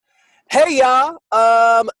Hey y'all,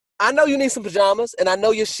 I know you need some pajamas, and I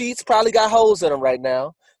know your sheets probably got holes in them right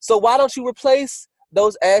now. So why don't you replace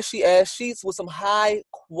those ashy ass sheets with some high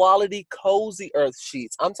quality cozy earth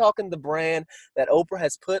sheets? I'm talking the brand that Oprah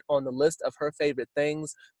has put on the list of her favorite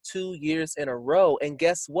things 2 years in a row. And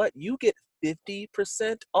guess what? You get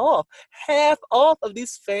 50% off, half off of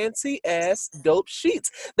these fancy ass dope sheets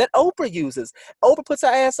that Oprah uses. Oprah puts her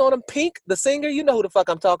ass on them. Pink, the singer, you know who the fuck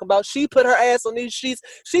I'm talking about. She put her ass on these sheets.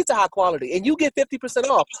 Sheets are high quality, and you get 50%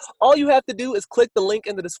 off. All you have to do is click the link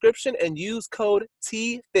in the description and use code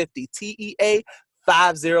T50, TEA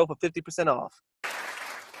 50 for 50% off.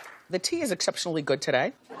 The tea is exceptionally good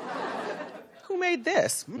today. Who made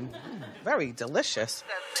this? Very delicious.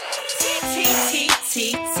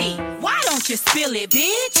 T. Why don't you spill it,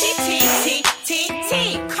 bitch?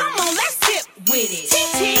 T. Come on, let's sip with it.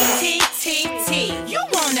 T. You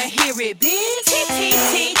wanna hear it, bitch?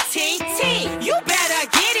 T. You better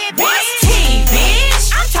get it, bitch. What's tea,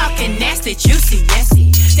 bitch? I'm talking nasty, juicy,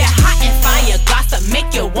 messy. That hot and fire gossip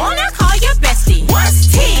make you wanna call your bestie. What's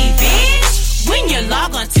tea, bitch? When you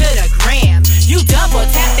log on to the gram, you double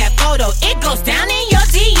tap that photo, it goes down in your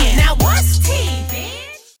DM. Now what's tea, bitch?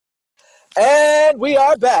 And we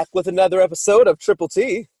are back with another episode of Triple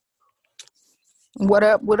T. What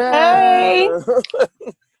up? Hey.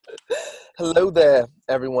 Hello there,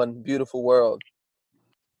 everyone. Beautiful world.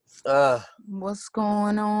 What's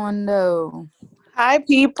going on, though? Hi,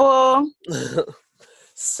 people.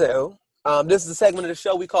 So, this is a segment of the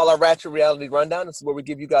show we call our Ratchet Reality Rundown. This is where we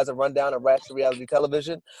give you guys a rundown of Ratchet Reality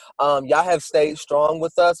Television. Y'all have stayed strong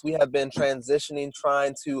with us. We have been transitioning,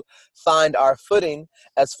 trying to find our footing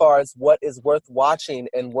as far as what is worth watching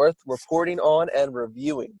and worth reporting on and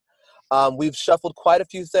reviewing. We've shuffled quite a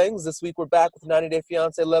few things. This week we're back with 90 Day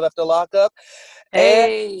Fiancé, Love After Lockup,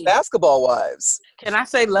 and Basketball Wives. Can I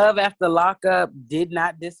say Love After Lockup did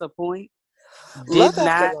not disappoint? Love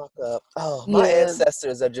After Lockup. Oh, my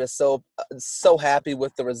ancestors are just so happy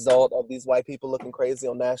with the result of these white people looking crazy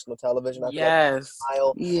on national television. I feel like I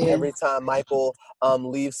smile every time Michael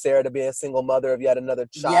leaves Sarah to be a single mother of yet another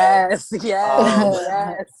child.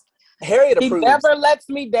 Yes. Harriet he approves. never lets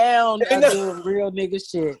me down doing real nigga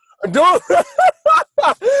shit.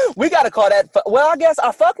 We gotta call that. Well, I guess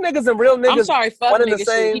our fuck niggas and real niggas. I'm sorry, fuck one nigga and the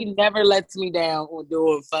same. shit. He never lets me down on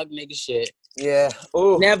doing fuck nigga shit. Yeah.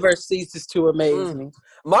 Ooh. Never ceases to amaze me.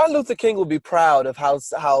 Martin Luther King will be proud of how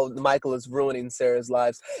Michael is ruining Sarah's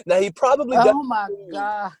lives. Now he probably. Oh my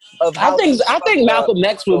god. I think Malcolm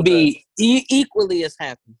X would be equally as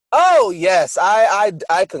happy. Oh yes, I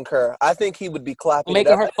concur. I think he would be clapping,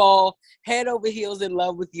 making her fall head over heels in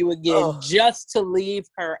love with you again, just to leave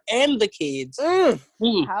her and the kids. How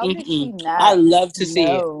did she not? I love to see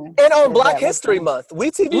it. And on Black History Month,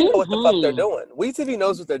 WeTV know what the fuck they're doing. WeTV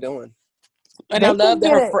knows what they're doing. And I love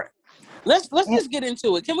that her. Let's just get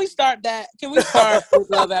into it. Can we start that? Can we start with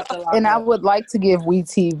Love After Lockup? And I would like to give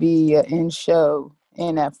WeTV an in-show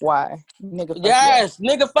NFY.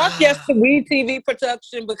 Nigga, fuck yes to WeTV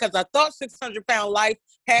production, because I thought 600 Pound Life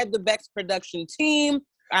had the best production team.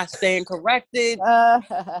 I stand corrected.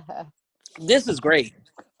 This is great.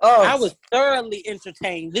 I was thoroughly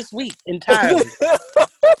entertained this week entirely.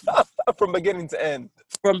 From beginning to end.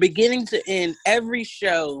 From beginning to end, every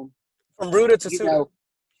show. From Rooted to Suited.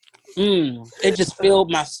 It just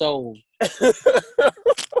filled my soul. All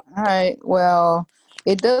right. Well,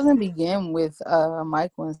 it doesn't begin with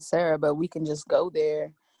Michael and Sarah, but we can just go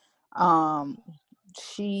there.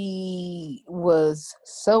 She was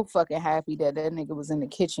so fucking happy that nigga was in the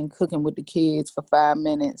kitchen cooking with the kids for 5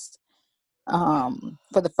 minutes.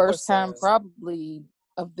 For the first time probably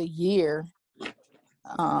of the year.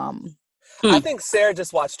 I think Sarah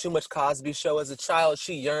just watched too much Cosby Show as a child.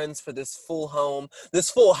 She yearns for this full home, this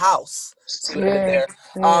full house.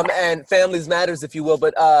 And families matters, if you will.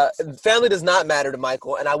 But family does not matter to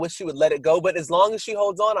Michael, and I wish she would let it go. But as long as she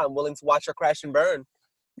holds on, I'm willing to watch her crash and burn.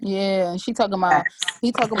 Yeah, and he talking about,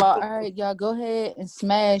 all right, y'all go ahead and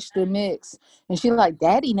smash the mix. And she like,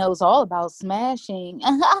 Daddy knows all about smashing.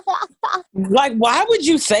 Like, why would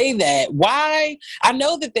you say that? Why? I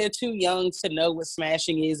know that they're too young to know what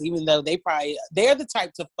smashing is, even though they're the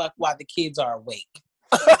type to fuck while the kids are awake.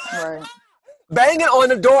 Right. Banging on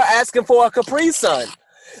the door asking for a Capri Sun.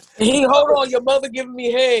 Hold on, your mother giving me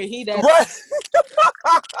head. He that right.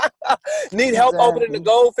 Need help opening the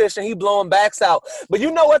goldfish, and he blowing backs out. But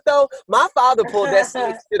you know what though? My father pulled that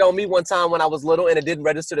shit on me one time when I was little, and it didn't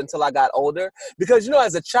register until I got older. Because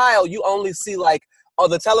as a child, you only see like all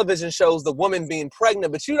the television shows the woman being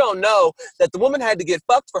pregnant, but you don't know that the woman had to get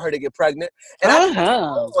fucked for her to get pregnant. And I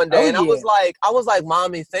was one day, and I was like,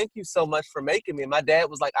 Mommy, thank you so much for making me. And my dad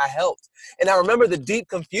was like, I helped. And I remember the deep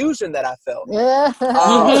confusion that I felt.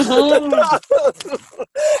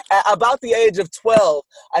 About the age of 12,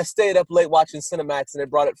 I stayed up late watching Cinemax, and it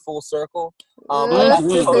brought it full circle. That's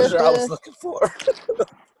the closure I was looking for.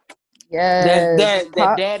 Yes.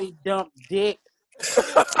 That daddy dumped dick.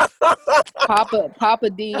 Papa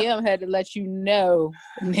DM had to let you know,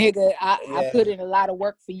 nigga, I put in a lot of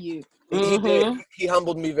work for you. He did. He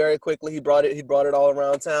humbled me very quickly. He brought it all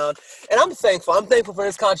around town. And I'm thankful. I'm thankful for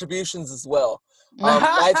his contributions as well.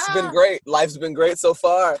 Life's been great. Life's been great so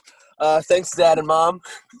far. Thanks, Dad and Mom.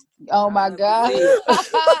 Oh my God.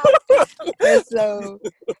 And so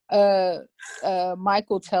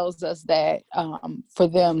Michael tells us that for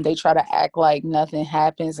them, they try to act like nothing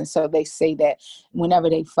happens. And so they say that whenever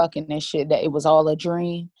they fucking and shit, that it was all a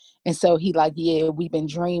dream. And so he like, yeah, we've been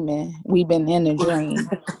dreaming. We've been in a dream.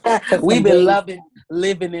 We've been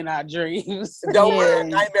living in our dreams. Don't worry,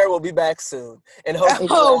 Nightmare will be back soon. And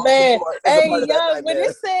oh man, hey young, when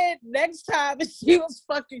it said next time she was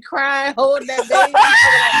fucking crying, holding that baby.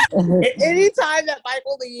 Anytime that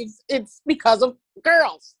Michael leaves, it's because of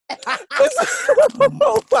girls.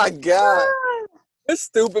 Oh my God. This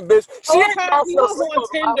stupid bitch. He was on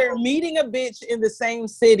Tinder meeting a bitch in the same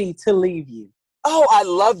city to leave you. Oh, I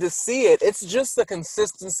love to see it. It's just the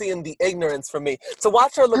consistency and the ignorance for me. To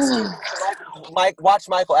watch her look stupid, watch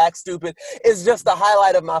Michael act stupid is just the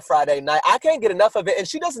highlight of my Friday night. I can't get enough of it. And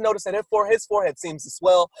she doesn't notice that his forehead seems to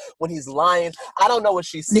swell when he's lying. I don't know what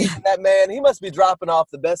she sees in that man. He must be dropping off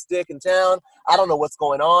the best dick in town. I don't know what's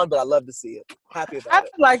going on, but I love to see it. Happy about it.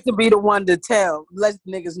 I'd like to be the one to let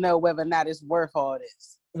niggas know whether or not it's worth all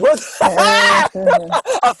this.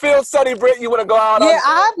 A field study, Britt. You want to go out? Yeah,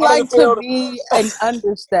 I'd like to be an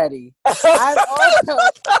understudy.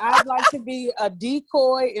 I'd like to be a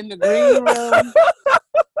decoy in the green room.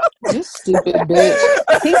 This stupid bitch.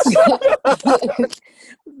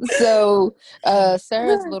 So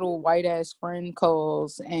Sarah's little white ass friend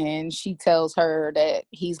calls and she tells her that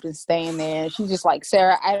he's been staying there. She's just like,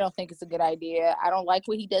 Sarah, I don't think it's a good idea. I don't like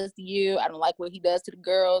what he does to you. I don't like what he does to the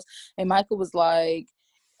girls. And Michael was like,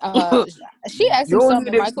 she asked him something. You don't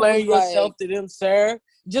need to explain yourself to them, sir.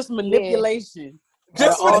 Just manipulation.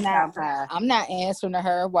 I'm not answering to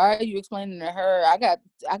her. Why are you explaining to her? I got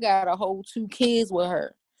a whole 2 kids with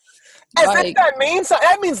her. Like, that means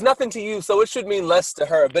that means nothing to you, so it should mean less to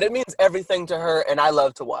her. But it means everything to her, and I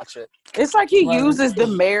love to watch it. It's like he uses the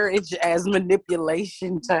marriage as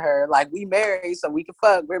manipulation to her. Like, we married, so we can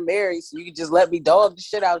fuck. We're married, so you can just let me dog the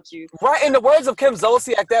shit out you. Right. In the words of Kim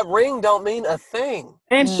Zolciak, that ring don't mean a thing.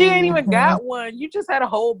 And she ain't even got one. You just had a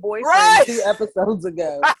whole boyfriend 2 episodes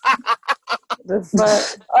ago. The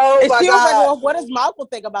fuck? Oh and my she God. was like, well, what does Malcolm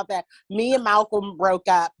think about that? Me and Malcolm broke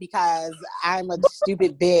up because I'm a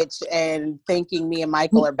stupid bitch and thinking me and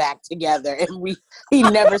Michael are back together. And he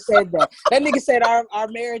never said that. That nigga said our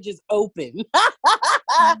marriage is open.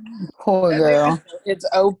 Poor girl. It's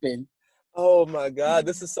open. Oh my God.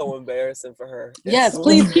 This is so embarrassing for her. Yes,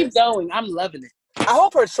 please keep going. I'm loving it. I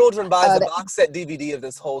hope her children buys the box set DVD of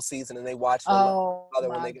this whole season and they watch it. Oh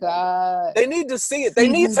my God. They need to see it. They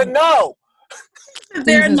need to know.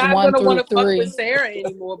 They're not going to want to fuck with Sarah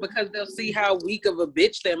anymore because they'll see how weak of a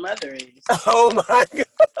bitch their mother is. Oh my God.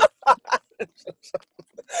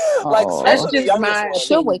 Like, that's just my.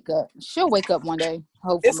 She'll wake up. She'll wake up one day.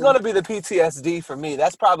 Hopefully. It's gonna be the PTSD for me.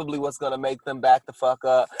 That's probably what's gonna make them back the fuck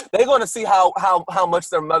up. They're gonna see how much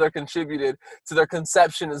their mother contributed to their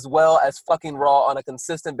conception as well as fucking Raw on a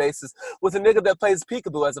consistent basis with a nigga that plays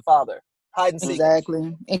peekaboo as a father. Hide and seek.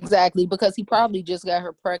 Exactly. Because he probably just got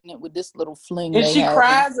her pregnant with this little fling. And she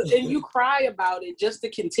cries, and you cry about it just to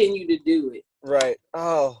continue to do it. Right.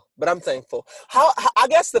 Oh, but I'm thankful. How I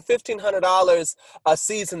guess the $1,500 a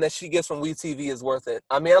season that she gets from WeTV is worth it.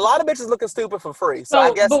 I mean, a lot of bitches looking stupid for free, so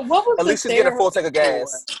I guess at least she's getting a full tank of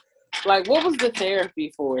gas. Like, what was the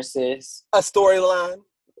therapy for, sis? A storyline.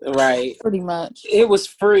 Right. Pretty much. It was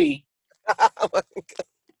free. Oh my God.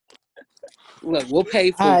 Look, we'll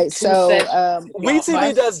pay for it. So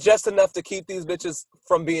WeTV does just enough to keep these bitches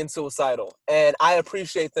from being suicidal, and I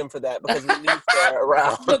appreciate them for that because we need Sarah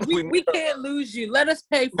around. Look, we can't lose you. Let us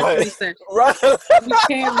pay for 3 cents. Right. We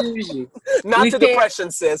can't lose you. Not to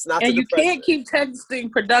depression, sis. Not and to depression. And you can't keep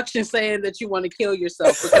texting production saying that you want to kill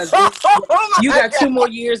yourself because you got 2 more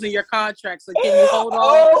years in your contract. So can you hold on?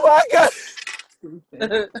 Oh my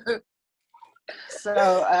God. So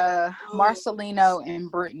Marcelino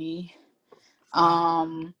and Brittany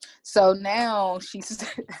So now she's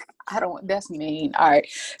that's mean. All right.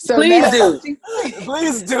 So Please now do.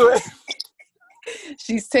 Please do it.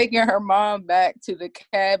 She's taking her mom back to the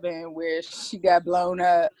cabin where she got blown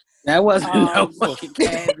up. That wasn't no fucking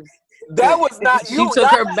cabin. That was not She you. took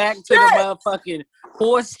her back to the motherfucking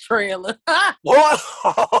horse trailer.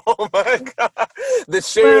 Oh my God. The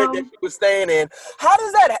shed that she was staying in. How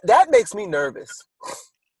does that makes me nervous.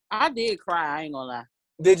 I did cry, I ain't gonna lie.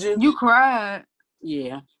 Did you? You cried.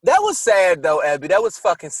 Yeah. That was sad though, Abby. That was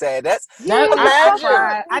fucking sad. I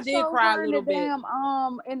did cry a little bit.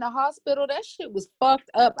 In the hospital, that shit was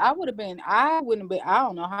fucked up. I wouldn't have been, I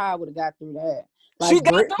don't know how I would have got through that. Like she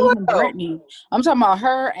got through it though. Brittany. I'm talking about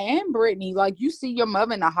her and Brittany. Like, you see your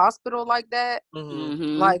mother in the hospital like that.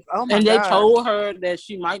 Mm-hmm. Like, oh my God. And they told her that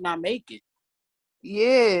she might not make it.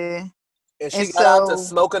 Yeah. And she got out to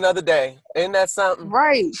smoke another day. Ain't that something?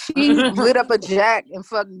 Right. She lit up a jack and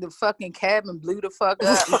the fucking cabin blew the fuck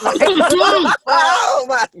up. Oh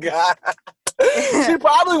my God. She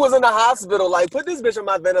probably was in the hospital. Like, put this bitch on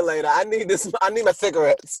my ventilator. I need my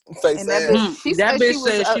cigarettes. That bitch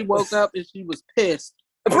said she woke up and she was pissed.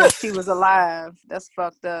 She was alive. That's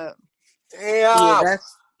fucked up. Damn. Yeah,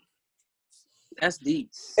 that's deep.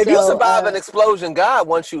 If you survive an explosion, God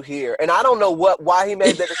wants you here. And I don't know why he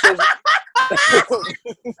made that decision.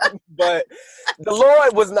 But the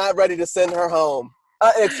Lord was not ready to send her home.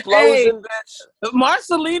 Explosion, bitch.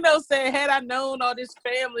 Marcelino said, had I known all this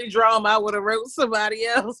family drama, I would have wrote somebody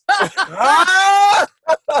else. I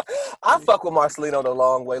fuck with Marcelino the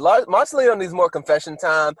long way. Marcelino needs more confession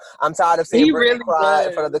time. I'm tired of seeing Brittany cry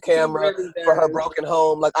in front of the camera for her broken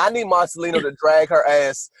home. Like, I need Marcelino to drag her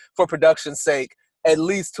ass for production's sake at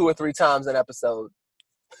least 2 or 3 times an episode.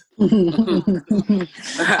 I mean,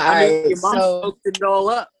 your mom soaked it all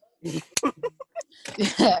up.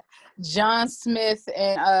 John Smith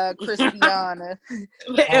and Christiana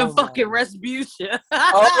and fucking Respucia.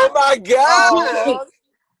 Oh my God!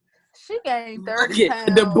 She gained 30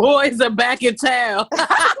 pounds. The boys are back in town.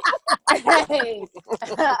 Hey.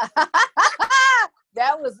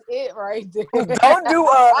 That was it right there. Don't do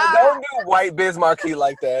white Biz Markie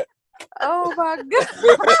like that. Oh my God.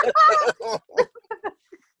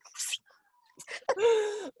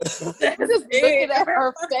 Just looking at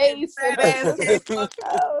her face.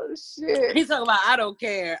 Oh shit. He's talking about, I don't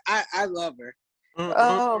care. I love her.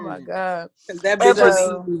 Oh my God. That bitch was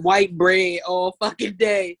eating white bread all fucking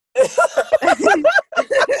day.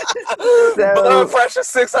 Blood pressure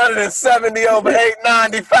 670 over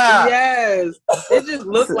 895. Yes. It just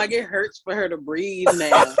looks like it hurts for her to breathe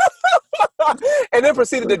now. And then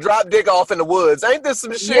proceeded to drop dick off in the woods. Ain't this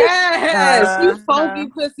some shit? Yes. You funky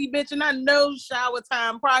pussy bitch. And I know shower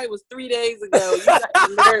time probably was 3 days ago. You got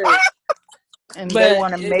the nerve. And they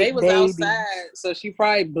want to make they was babies. Outside, so she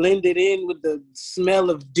probably blended in with the smell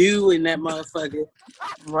of dew in that motherfucker.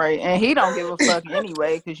 Right, and he don't give a fuck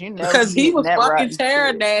anyway, because he was fucking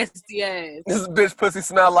Tara nasty ass. This bitch pussy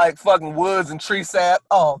smell like fucking woods and tree sap.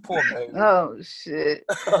 Oh, poor baby. Oh shit.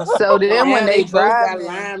 So then when they both got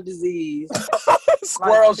Lyme disease,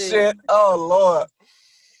 squirrel shit. Oh Lord.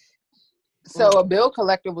 So a bill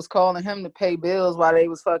collector was calling him to pay bills while they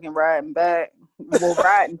was fucking riding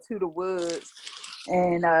to the woods.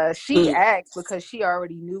 And she asked, because she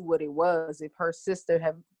already knew what it was, if her sister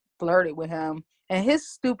had flirted with him. And his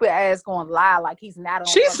stupid ass gonna lie like he's not on.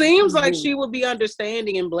 She seems like she would be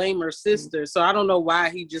understanding and blame her sister. So I don't know why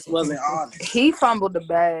he just wasn't honest. He fumbled the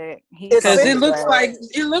bag. Because it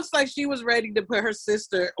looks like she was ready to put her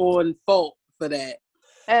sister on fault for that.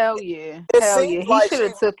 Hell yeah. He should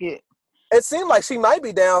have took it. It seemed like she might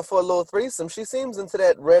be down for a little threesome. She seems into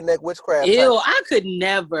that redneck witchcraft. Ew, I could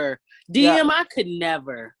never. DM, I could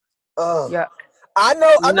never. Yeah. I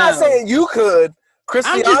know. I'm not saying you could.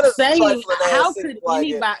 I'm just saying, how could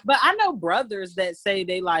anybody? But I know brothers that say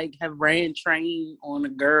they like have ran train on the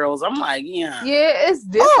girls. I'm like, yeah, it's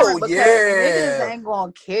different because niggas ain't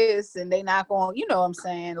gonna kiss and they not gonna, you know what I'm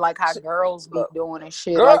saying? Like how girls be doing and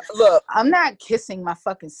shit. Girl, look, I'm not kissing my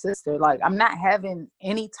fucking sister. Like I'm not having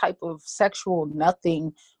any type of sexual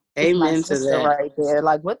nothing. Amen to that. Right there.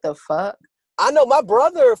 Like what the fuck? I know my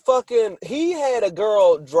brother he had a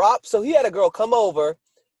girl come over,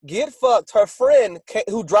 get fucked. Her friend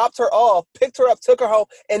who dropped her off, picked her up, took her home,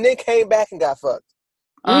 and then came back and got fucked.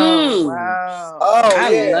 Oh, wow. Oh,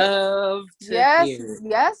 I love to hear.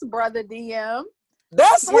 Yes, brother DM.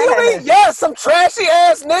 That's what you mean? Yes, some trashy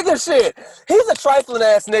ass nigga shit. He's a trifling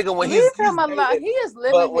ass nigga when he is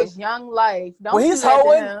living his young life. When he's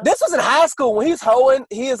hoeing, this was in high school. When he's hoeing,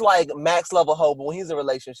 he is like max level hoe. But when he's in a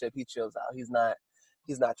relationship, he chills out. He's not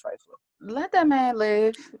He's not trifling. Let that man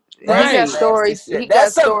live. Right. He got stories. He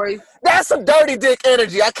That's got stories. That's some dirty dick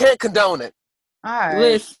energy. I can't condone it. All right.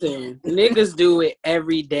 Listen, niggas do it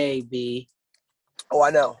every day, B. Oh,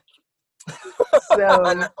 I know. So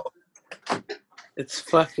I know. It's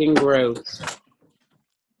fucking gross.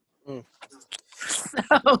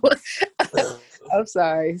 I'm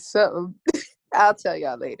sorry. So I'll tell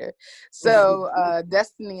y'all later. So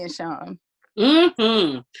Destiny and Sean.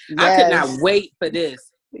 Mm-hmm. Yes. I could not wait for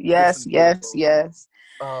this. Yes.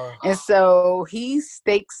 And so he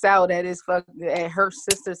stakes out at her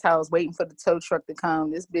sister's house, waiting for the tow truck to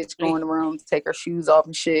come. This bitch going around to take her shoes off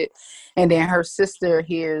and shit. And then her sister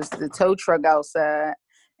hears the tow truck outside.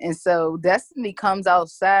 And so Destiny comes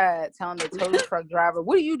outside telling the tow truck driver,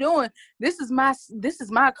 "What are you doing? This is my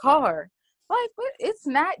car." Like, but it's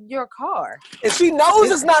not your car. And she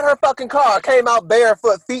knows it's not her fucking car. Came out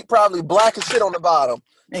barefoot, feet probably black as shit on the bottom.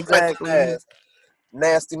 Exactly.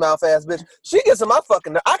 Nasty mouth ass bitch. She gets in my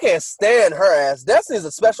fucking. I can't stand her ass. Destiny's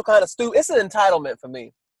a special kind of stupid. It's an entitlement for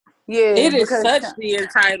me. Yeah, it is such the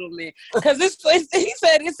entitlement. Because he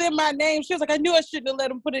said it's in my name. She was like, I knew I shouldn't have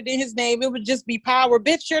let him put it in his name. It would just be power.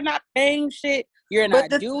 Bitch, you're not paying shit. You're not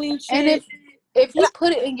doing shit. And if you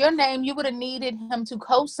put it in your name, you would have needed him to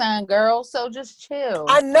co-sign, girl. So just chill.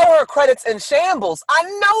 I know her credit's in shambles. I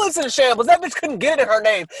know it's in shambles. That bitch couldn't get it in her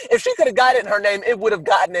name. If she could have got it in her name, it would have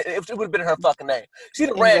gotten it. It would have been her fucking name. She'd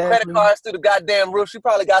have ran credit cards through the goddamn roof. She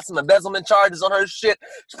probably got some embezzlement charges on her shit.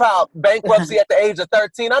 She filed bankruptcy at the age of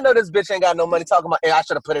 13. I know this bitch ain't got no money talking about, hey, I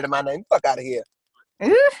should have put it in my name. Fuck out of here.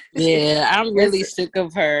 Yeah, I'm really sick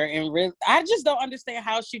of her. And I just don't understand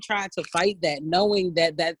how she tried to fight that, knowing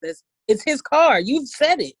that it's his car. You've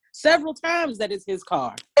said it several times that it's his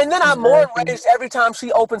car. And then I'm more enraged every time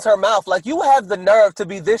she opens her mouth. Like, you have the nerve to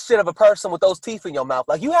be this shit of a person with those teeth in your mouth.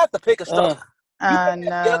 Like, you have to pick a struggle. I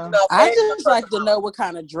know. I just like to know what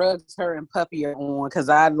kind of drugs her and Puppy are on, because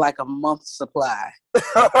I'd like a month's supply.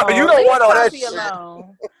 You don't want all that shit.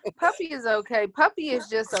 Alone. Puppy is okay. Puppy is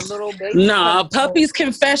just a little baby. Nah, Puppy's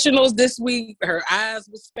confessionals this week. Her eyes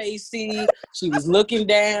were spacey. She was looking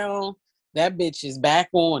down. That bitch is back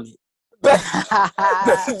on it.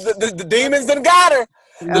 the demons done got her.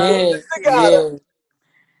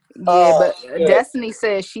 But Destiny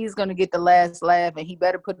says she's gonna get the last laugh, and he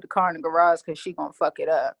better put the car in the garage because she gonna fuck it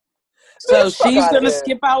up. So she's gonna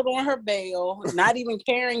skip out on her bail, not even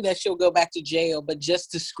caring that she'll go back to jail, but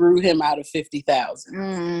just to screw him out of $50,000.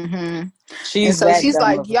 Mm-hmm. She's like,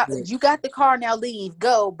 yeah, you got the car now. Leave,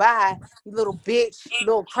 go, bye, you little bitch,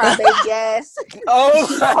 little crybaby ass. She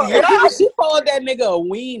called that nigga a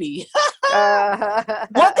weenie.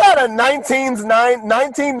 What kind of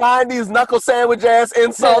 1990s knuckle sandwich ass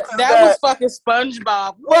insult is that was fucking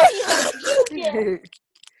SpongeBob.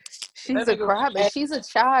 She's a crybaby. She's a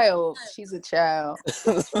child.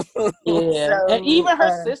 Yeah. So, and even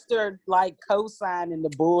her sister, like, co-signing the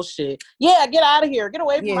bullshit. Yeah, get out of here. Get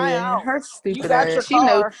away from my house. Her stupid you got ass. Your she car.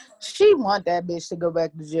 Knows she want that bitch to go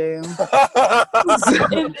back to jail.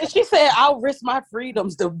 and she said, I'll risk my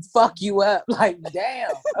freedoms to fuck you up. Like, damn.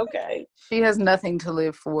 Okay. She has nothing to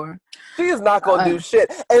live for. She is not gonna do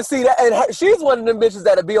shit. And see that, and she's one of them bitches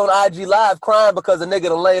that'll be on IG Live crying because a nigga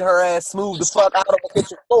done laid her ass smooth the fuck out on the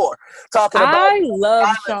kitchen floor. Talking about I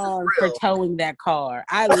love Sean for towing that car.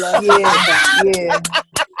 I love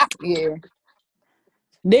yeah.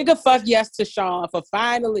 Nigga fuck yes to Sean for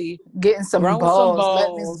finally getting some balls,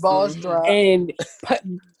 letting his balls drop. And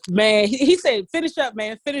man, he said, finish up,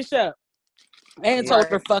 man, finish up. And told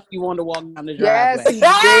her, fuck you on the walk down the driveway. Yes, he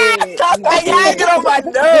did. I get on my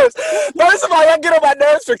nerves. First of all, I get on my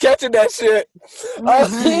nerves for catching that shit.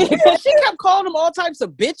 She kept calling him all types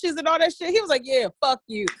of bitches and all that shit. He was like, yeah, fuck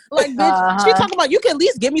you. Like, bitch, she talking about, you can at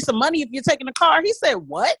least give me some money if you're taking the car. He said,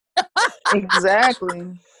 what? Exactly.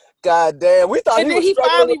 God damn, we thought and he was then he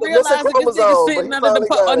finally realized that this nigga sitting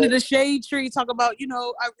under the shade tree talking about, you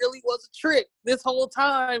know, I really was a trick this whole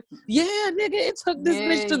time. Yeah, nigga, it took this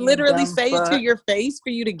bitch to literally say it to your face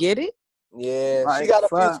for you to get it. Yeah, she got a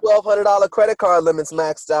few $1,200 credit card limits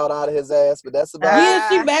maxed out of his ass, but that's about it.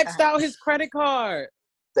 She maxed out his credit card.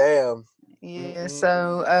 Damn. Yeah,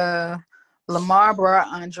 so Lamar brought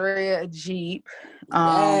Andrea a Jeep.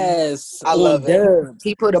 Yes, I love it.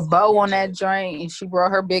 He put a bow on that joint, and she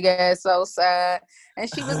brought her big ass outside, and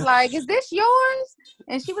she was like, "Is this yours?"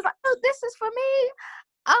 And she was like, "Oh, this is for me."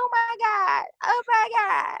 Oh my god!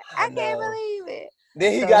 I can't believe it.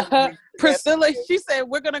 Then he got Priscilla. She said,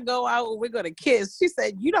 "We're gonna go out and we're gonna kiss." She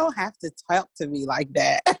said, "You don't have to talk to me like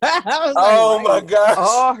that." I was my god!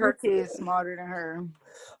 All her kids smarter than her.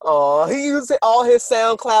 Oh, he used all his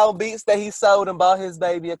SoundCloud beats that he sold and bought his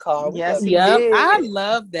baby a car. Yes, he Yep, did. I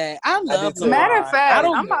love that. I love do too. Matter of Lamar. fact,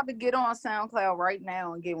 I'm about to get on SoundCloud right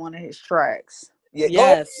now and get one of his tracks. Yeah,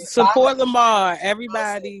 yes, support Lamar.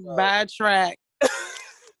 Everybody buy a track.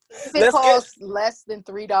 If it costs less than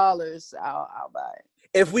 $3, I'll buy it.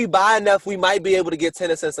 If we buy enough, we might be able to get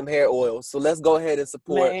Tennyson some hair oil. So let's go ahead and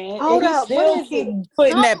support. Man, hold and he up, still what is keep it?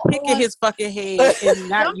 putting that pick in his fucking head and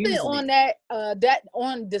not Something using on it. that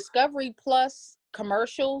on Discovery Plus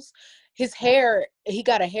commercials, his hair, he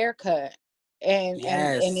got a haircut and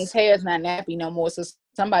his hair is not nappy no more. So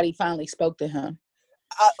somebody finally spoke to him.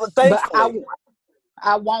 Thankfully. But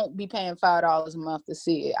I won't be paying $5 a month to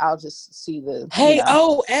see it. I'll just see the. Hey,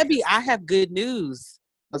 Abby, I have good news.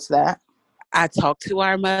 What's that? I talked to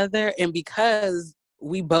our mother, and because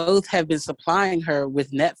we both have been supplying her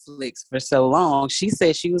with Netflix for so long, she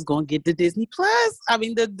said she was going to get the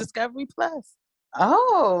the Discovery Plus.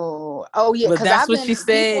 Oh yeah, because that's what she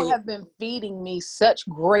said. People have been feeding me such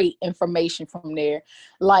great information from there.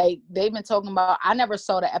 Like they've been talking about. I never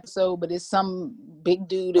saw the episode, but it's some big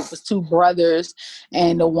dude. It was two brothers,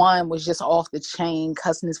 and the one was just off the chain,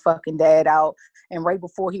 cussing his fucking dad out. And right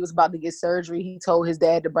before he was about to get surgery, he told his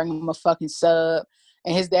dad to bring him a fucking sub.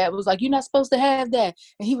 And his dad was like, "You're not supposed to have that."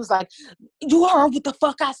 And he was like, "You heard what the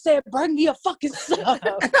fuck I said? Bring me a fucking sub."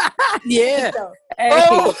 Yeah. Hey.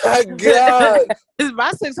 Oh my God. It's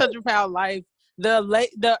my 600-pound life.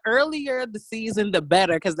 The earlier the season, the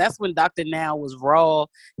better, because that's when Dr. Now was raw.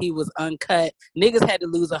 He was uncut. Niggas had to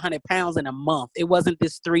lose 100 pounds in a month. It wasn't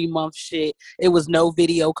this 3-month shit. It was no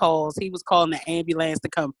video calls. He was calling the ambulance to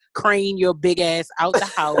come crane your big ass out the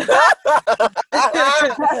house.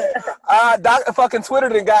 Fucking Twitter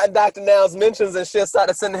done got Dr. Now's mentions and shit,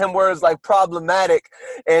 started sending him words like problematic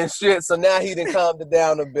and shit. So now he done calmed it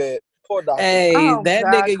down a bit. Poor doctor. Hey,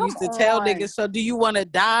 nigga used to tell niggas, so do you want to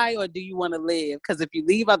die or do you want to live? Because if you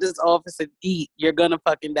leave out this office and eat, you're going to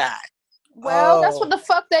fucking die. Well, that's what the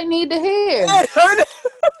fuck they need to hear. Yeah.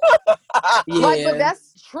 Like, but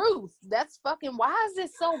that's truth. That's fucking, why is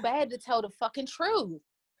it so bad to tell the fucking truth?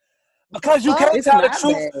 Because you can't tell the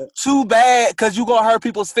truth too bad because you going to hurt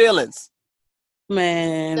people's feelings.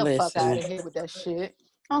 Man, Get the fuck out of here with that shit.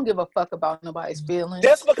 I don't give a fuck about nobody's feelings.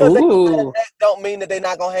 Just because they that don't mean that they're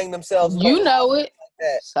not gonna hang themselves. You know it.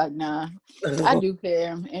 It's like, nah, I do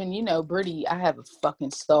care. And you know, Brittany, I have a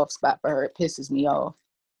fucking soft spot for her. It pisses me off.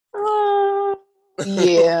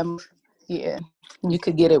 Yeah. You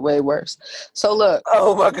could get it way worse. So look.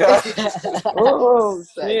 Oh my God. Oh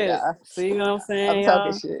shit. See what I'm saying? I'm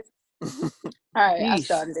talking shit. All right, Yeesh.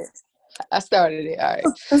 I started it. All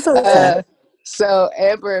right. So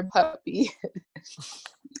Amber and Puppy.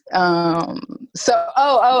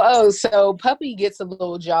 So Puppy gets a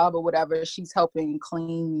little job or whatever. She's helping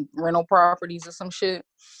clean rental properties or some shit.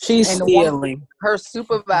 She's stealing. Her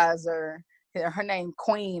supervisor, her name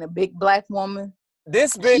Queen, a big black woman.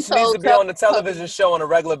 This bitch needs to be on the television show on a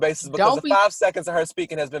regular basis because the 5 seconds of her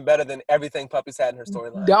speaking has been better than everything Puppy's had in her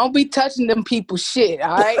storyline. Don't be touching them people's shit,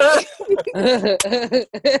 all right?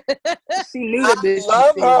 She knew that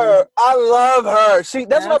bitch. I love her.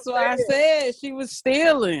 That's what I said. She was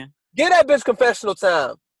stealing. Get that bitch confessional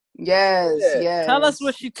time. Yes. Tell us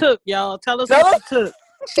what she took, y'all. Tell us what she took.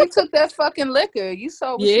 She took that fucking liquor. You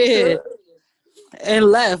saw what she took. And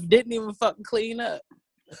left. Didn't even fucking clean up.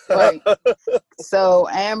 Right. So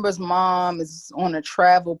Amber's mom is on a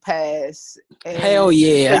travel pass. Hell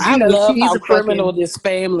yeah. I love how criminal this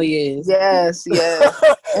family is. Yes.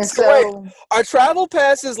 And so are travel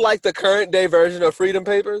passes like the current day version of Freedom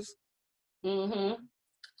Papers? Mm-hmm.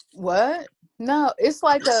 What? No, it's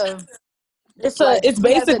like it's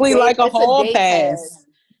basically like a hall pass.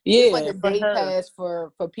 Yeah, it's like a day pass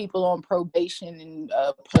for people on probation and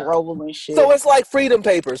parole and shit. So it's like Freedom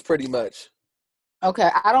Papers, pretty much.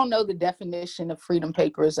 Okay, I don't know the definition of Freedom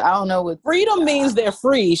Papers. I don't know what freedom means. They're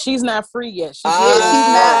free. She's not free yet.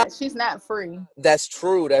 She's not free. That's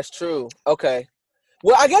true. Okay.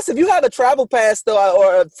 Well, I guess if you have a travel pass though,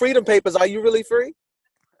 or Freedom Papers, are you really free?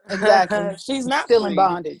 Exactly. She's not still free. in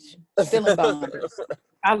bondage. Still in bondage.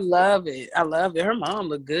 I love it. Her mom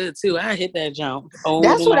looked good too. I hit that jump.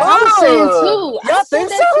 That's what I was saying too. I said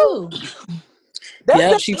that too.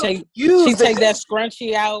 Yeah, she take that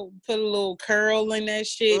scrunchie out, put a little curl in that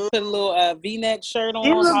shit, put a little V-neck shirt on.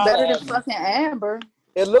 She look better than fucking Amber.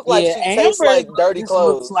 It looked like she tastes like dirty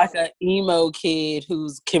clothes. Looks like an emo kid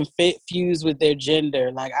who's confused with their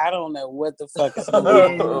gender. Like, I don't know what the fuck is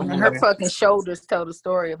going on. Her fucking shoulders tell the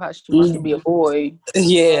story of how she wants to be a boy.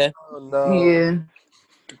 Yeah. Oh, no. Yeah.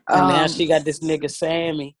 And now she got this nigga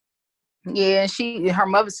Sammy. Yeah, her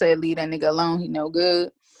mother said leave that nigga alone. He no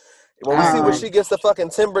good. When we see when she gets the fucking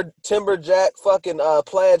timberjack fucking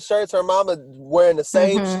plaid shirts, her mama wearing the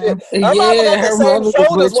same shit. Her mama got the same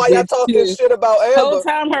shoulders while y'all talking shit about Amber. Whole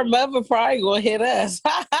time her mother probably gonna hit us.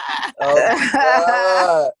 Oh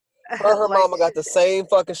God. Her mama got the same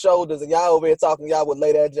fucking shoulders, and y'all over here talking y'all would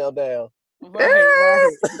lay that jump down. Right.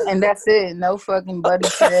 And that's it. No fucking buddy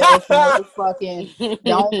cash. No fucking.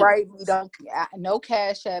 Don't write me. No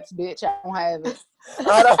cash apps, bitch. I don't have it.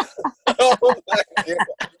 Oh my God.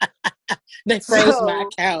 They froze my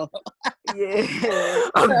account. Yeah,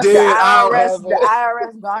 I'm dead. The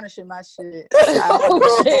IRS garnishing my shit.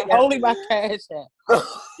 Oh, shit. Only my cash app.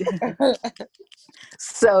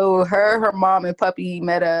 So her mom and puppy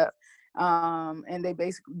met up, and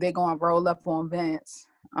they're gonna roll up on Vince.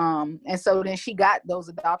 And so then she got those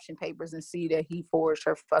adoption papers and see that he forged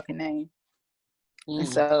her fucking name. And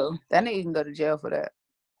so that nigga can go to jail for that.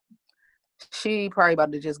 She probably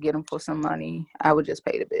about to just get him for some money. I would just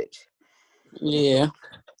pay the bitch. Yeah.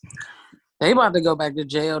 They about to go back to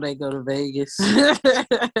jail. They go to Vegas.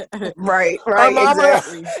 Right,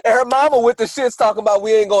 exactly. And her mama with the shits talking about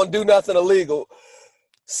we ain't gonna do nothing illegal.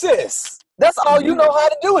 Sis, that's all you know how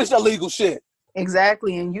to do is illegal shit.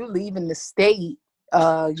 Exactly, and you leaving the state.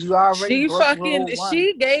 You already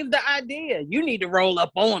she gave the idea. You need to roll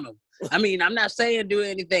up on them. I mean, I'm not saying do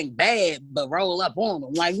anything bad, but roll up on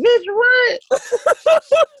them. Like, bitch, what?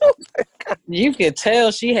 You could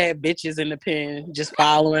tell she had bitches in the pen just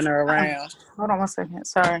following her around. Hold on 1 second.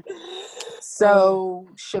 Sorry. So,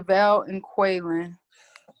 Chevelle and Quaylon.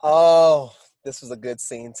 Oh, this was a good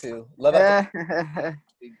scene, too. Love it.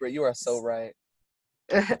 You are so right.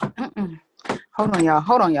 Hold on,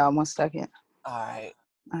 y'all. 1 second. All right.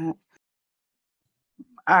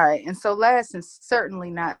 All right. And so last and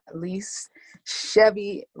certainly not least,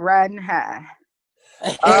 Chevy riding high.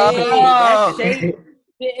 Hey, that shape.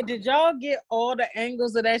 Did y'all get all the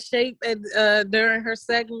angles of that shape during her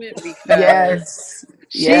segment? Because yes.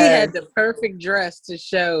 She had the perfect dress to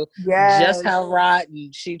show just how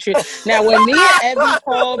rotten she treated. Now, when me and Evie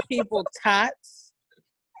called people tots,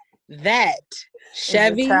 that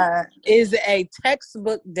Chevy is a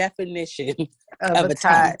textbook definition of a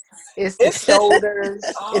tot. It's the shoulders.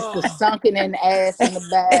 It's the sunken in ass in the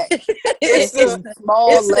back. It's the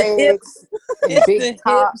small legs. It's big the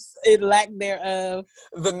tops. hips and lack thereof.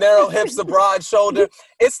 The narrow hips, the broad shoulder.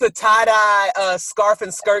 It's the tie-dye scarf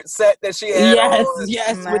and skirt set that she had on.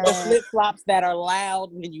 Yes, man. With the flip-flops that are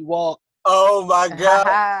loud when you walk. Oh, my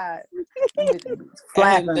God.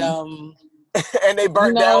 And they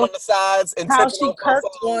burnt down on the sides. And how she kirked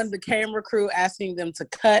on the camera crew asking them to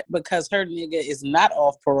cut because her nigga is not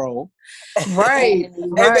off parole. Right.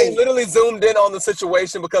 And they literally zoomed in on the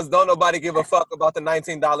situation because don't nobody give a fuck about the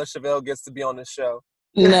 $19 Chevelle gets to be on this show.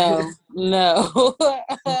 No.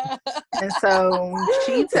 And so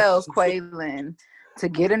she tells Quaylon to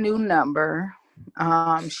get a new number.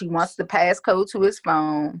 She wants the passcode to his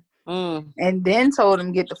phone. And then told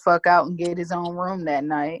him get the fuck out and get his own room that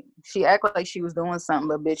night. She acted like she was doing something,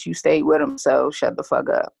 but bitch, you stayed with him, so shut the fuck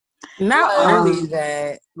up. Not only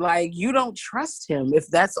that, like, you don't trust him if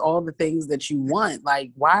that's all the things that you want.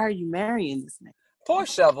 Like, why are you marrying this nigga? Poor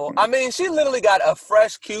Shovel. I mean, she literally got a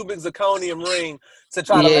fresh cubic zirconium ring to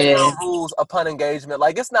try to lay down rules upon engagement.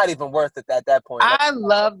 Like, it's not even worth it at that point. I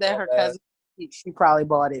love that her cousin, she probably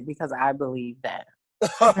bought it because I believe that.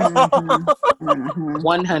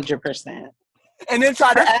 100%. And then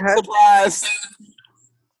try to act surprised.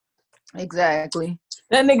 Exactly.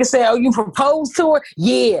 That nigga said, "Oh, you proposed to her?"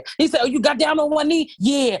 Yeah. He said, "Oh, you got down on one knee?"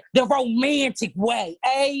 Yeah. The romantic way.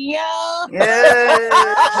 Hey, yo. The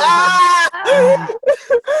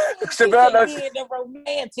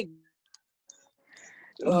romantic.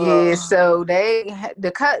 Yeah. So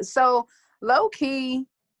so low key,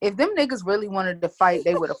 if them niggas really wanted to fight,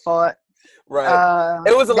 they would have fought. Right.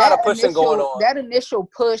 It was a lot of pushing going on. That initial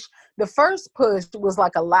push, the first push was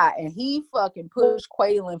like a lot, and he fucking pushed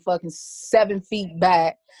Quaylon fucking 7 feet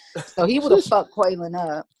back. So he would have fucked Quaylon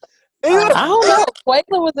up. I don't know. Quaylon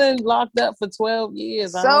was locked up for 12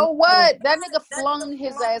 years. So what? That nigga flung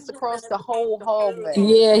his ass across the whole hallway.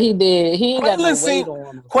 Yeah, he did. He ain't got no weight on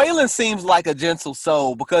him. Quaylon seems like a gentle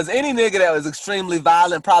soul because any nigga that was extremely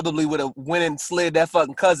violent probably would have went and slid that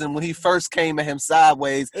fucking cousin when he first came at him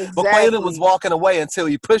sideways. Exactly. But Quaylon was walking away until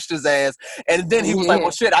he pushed his ass. And then he was like, well,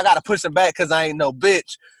 shit, I got to push him back because I ain't no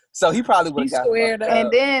bitch. So he probably would have got squared up.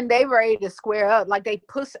 And then they ready to square up. Like they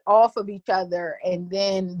push off of each other and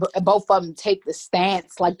then both of them take the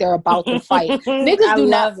stance like they're about to fight. Niggas do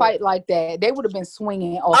not fight like that. They would have been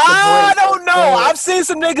swinging off the break. I don't know. I've seen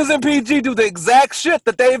some niggas in PG do the exact shit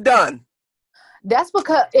that they've done. That's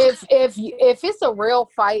because if it's a real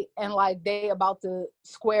fight and like they about to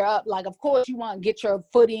square up, like of course you want to get your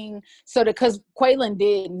footing so that because Quaylen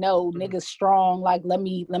did know niggas strong. Like let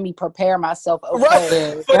me prepare myself. Okay,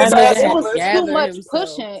 Right. For That this nigga ass it had was woman. to too gather much himself.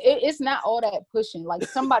 pushing. It's not all that pushing. Like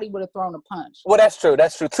somebody would have thrown a punch. Well, that's true.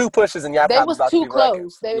 That's true. 2 pushes and y'all They probably was about to too be wrecking.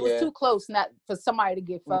 close. They was too close not for somebody to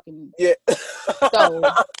get fucking Yeah. stole.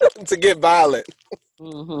 To get violent.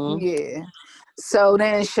 Mm-hmm. Yeah. So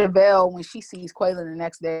then Chevelle, when she sees Quaylen the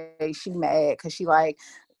next day, she mad because she like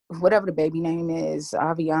whatever the baby name is,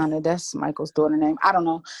 Aviana, that's Michael's daughter name. I don't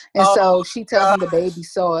know. And so she tells him the baby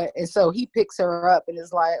saw it. And so he picks her up and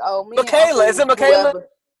is like, oh, me and Michaela. Is it Uncle Michaela? whoever.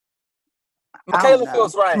 I don't Michaela know.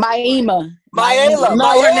 feels right. Maima. Maela.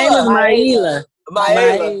 No, her name is Maela. Maela.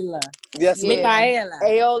 Maela. Maela. Yes, ma'am. Yeah. Michaela.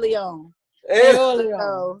 Aeolion. Aeolion.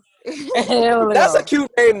 So, That's a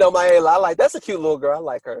cute name though, Maela. That's a cute little girl. I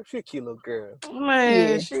like her. She's a cute little girl. Man,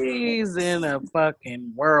 Yeah. she's in a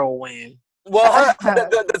fucking whirlwind. Well,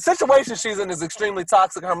 the situation she's in is extremely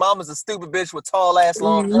toxic. Her mom is a stupid bitch with tall ass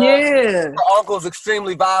long dress. Yeah. Her uncle's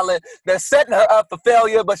extremely violent. They're setting her up for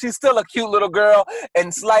failure, but she's still a cute little girl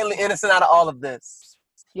and slightly innocent out of all of this.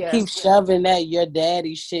 yes. Keep shoving that your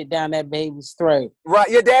daddy shit down that baby's throat. Right,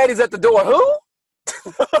 your daddy's at the door. Who?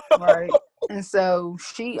 Right. And so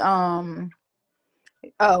she Quaylen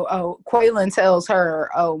tells her,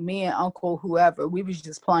 oh, me and Uncle whoever, we was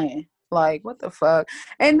just playing. Like, what the fuck?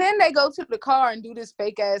 And then they go to the car and do this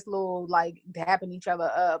fake ass little like dapping each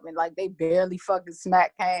other up, and like they barely fucking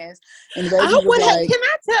smack hands. And the baby was like, can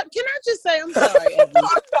I just say I'm sorry, Evie.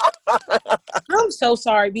 I'm so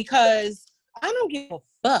sorry because I don't give a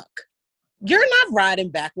fuck. You're not riding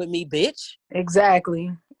back with me, bitch.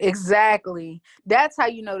 Exactly. That's how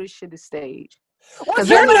you know this shit is staged. Because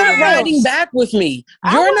you're not riding back with me.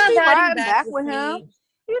 You're not riding back with him. Me.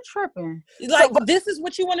 You're tripping. Like, this is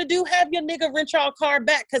what you want to do? Have your nigga rent y'all car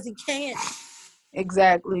back because he can't.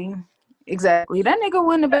 Exactly. That nigga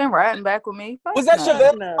wouldn't have been riding back with me. Was that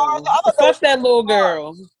Chevelle? No. Fuck that little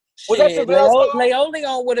girl. Was that Chevelle's car?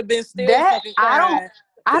 Leoleon would have been still fucking crying.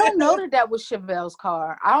 I don't know that was Chevelle's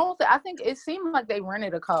car. I think it seemed like they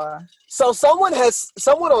rented a car. So someone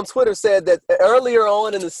on Twitter said that earlier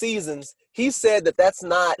on in the seasons, he said that that's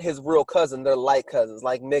not his real cousin. They're like cousins,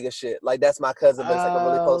 like nigga shit. Like that's my cousin, but it's like a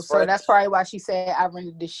really close friend. So that's probably why she said I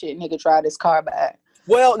rented this shit. Nigga, try this car back.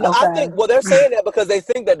 Well, no, okay. I think they're saying that because they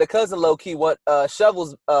think that the cousin low key want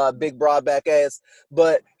Shovel's big broad back ass,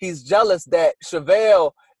 but he's jealous that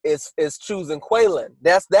Chevelle is choosing Quaylen.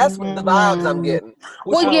 That's what the vibes I'm getting.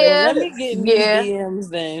 Well, yeah, let me get in these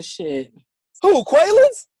DMs and shit. Who,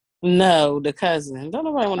 Quaylen's? No, the cousin. Don't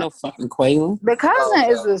nobody want no fucking Quaylen. The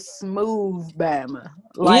cousin is a smooth Bama.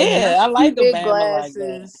 Like, yeah, I like a big Bama glasses.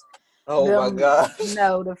 like that. Oh my god.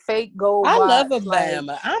 No, the fake gold. I watch, love a Bama.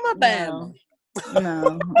 Like, I'm a Bama.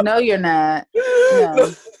 No, you're not.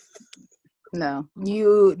 No.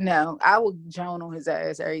 I would Joan on his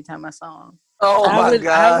ass every time I saw him. Oh my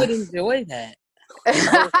god. I would enjoy that.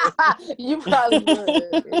 You probably would.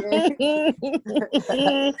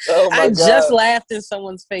 Oh my I God. just laughed in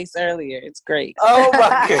someone's face earlier. It's great. Oh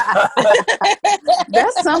my God.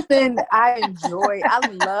 That's something I enjoy. I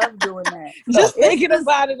love doing that. Just thinking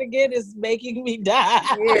about it again is making me die.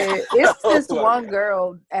 Yeah, it's this one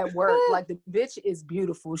girl at work. Like the bitch is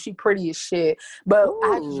beautiful. She pretty as shit. But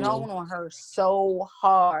I Joan on her so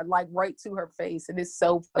hard, like right to her face, and it's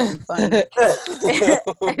so fucking funny.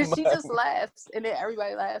 And she just laughs, and then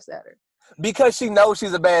everybody laughs at her. Because she knows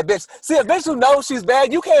she's a bad bitch. See, a bitch who knows she's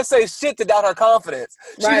bad, you can't say shit to doubt her confidence.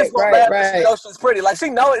 She just won't laugh because she knows she's pretty. Like, she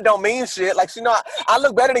know it don't mean shit. Like, she know I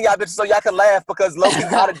look better than y'all bitches so y'all can laugh because Loki's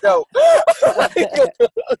not a joke.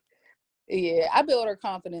 Yeah, I build her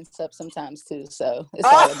confidence up sometimes too. So it's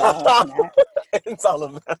all about that. It's all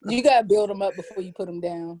about. You gotta build them up before you put them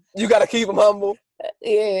down. You gotta keep them humble.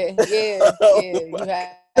 Yeah. You have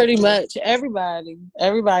pretty much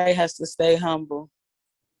everybody has to stay humble.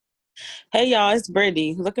 Hey y'all, it's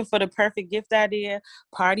Brittany. Looking for the perfect gift idea,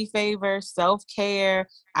 party favor, self-care,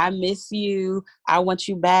 I miss you, I want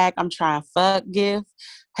you back, I'm trying fuck gift.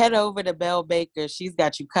 Head over to Belle Baker. She's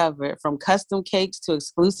got you covered. From custom cakes to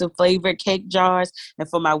exclusive flavored cake jars. And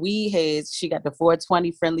for my weed heads, she got the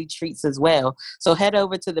 420 friendly treats as well. So head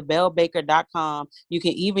over to thebellebaker.com. You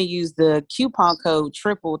can even use the coupon code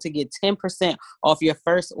TRIPLE to get 10% off your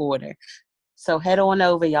first order. So head on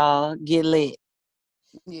over, y'all. Get lit.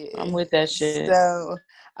 Yeah, I'm with that shit. So,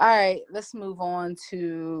 all right, let's move on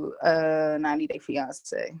to 90 Day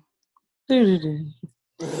Fiance.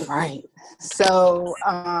 Right. So,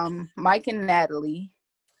 Mike and Natalie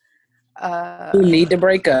who need to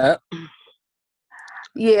break up.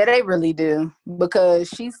 Yeah, they really do. Because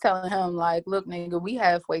she's telling him, like, look, nigga, we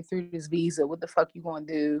halfway through this visa. What the fuck you gonna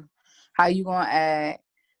do? How you gonna act?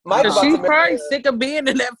 Mike about She's to marry probably her. sick of being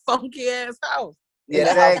in that funky ass house. Yeah,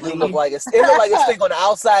 that house do look like it look like it's stink on the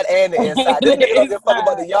outside and the inside. This nigga don't give a fuck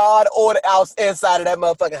about the yard or the inside of that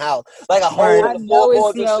motherfucking house. Like a hole in the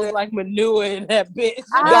floorboards and shit. Like manure in that bitch.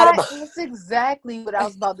 That's exactly what I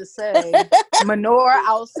was about to say. Manure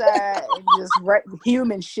outside and just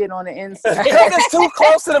human shit on the inside. Because it's too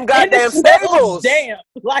close to them goddamn stables. Damn.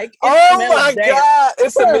 Like, oh my God.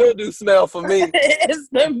 It's a mildew smell for me. It's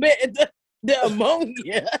the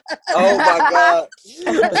ammonia. Oh my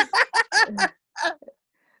God.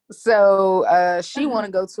 So she want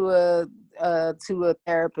to go to a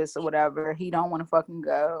therapist or whatever. He don't want to fucking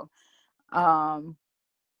go. And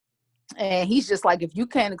he's just like, if you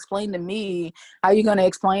can't explain to me, how you gonna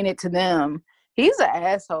explain it to them? He's an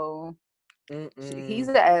asshole. He's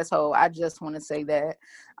an asshole. I just want to say that.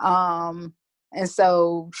 And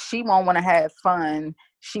so she won't want to have fun.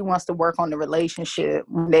 She wants to work on the relationship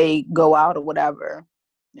when they go out or whatever.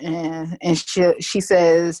 And she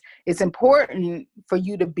says it's important for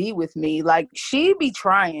you to be with me. Like, she be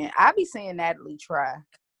trying. I be seeing Natalie try.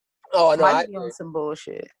 Oh no, I be on some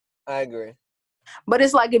bullshit. I agree. But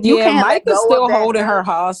it's like, if you can't, Mike is still holding her girl,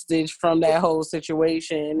 hostage from that whole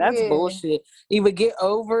situation. That's bullshit. Either get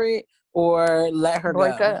over it or let her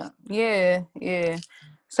break go. up. Yeah.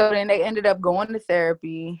 So then they ended up going to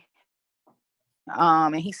therapy.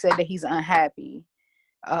 And he said that he's unhappy.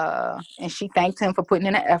 And she thanked him for putting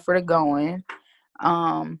in an effort of going.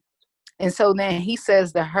 And so then he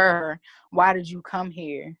says to her, why did you come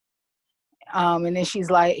here? And then he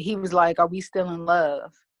was like, are we still in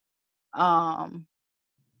love? And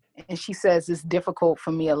she says, it's difficult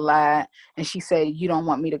for me a lot. And she said, you don't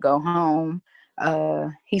want me to go home.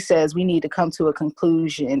 He says, we need to come to a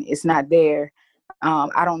conclusion. It's not there.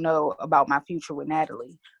 I don't know about my future with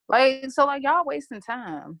Natalie. Y'all wasting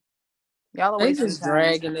time. Y'all are just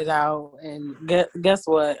dragging it out, and guess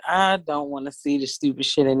what? I don't want to see the stupid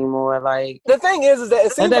shit anymore. Like, the thing is that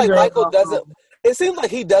it seems like Michael doesn't. It seems like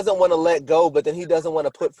he doesn't want to let go, but then he doesn't want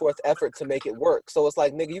to put forth effort to make it work. So it's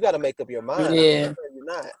like, nigga, you got to make up your mind. Yeah, you're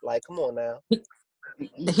not. Like, come on now.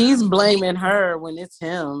 He's blaming her when it's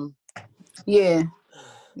him. Yeah.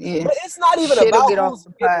 But it's not even about who's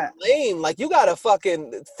getting blamed. Like, you gotta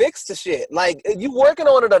fucking fix the shit. Like, you working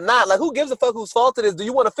on it or not. Like, who gives a fuck whose fault it is? Do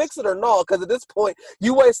you want to fix it or not? Because at this point,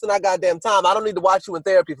 you wasting our goddamn time. I don't need to watch you in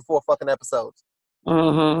therapy for 4 fucking episodes.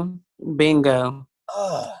 Bingo.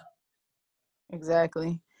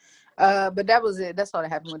 Exactly. But that was it. That's all that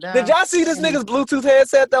happened with them. Did y'all see this nigga's Bluetooth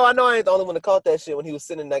headset though? I know I ain't the only one that caught that shit when he was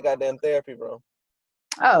sitting in that goddamn therapy room.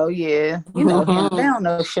 Oh yeah, you know him. They don't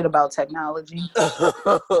know shit about technology.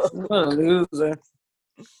 What a loser.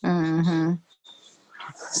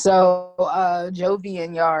 So Jovi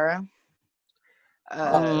and Yara,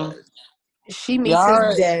 she meets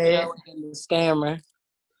his dad. The scammer.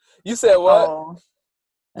 You said what? Oh.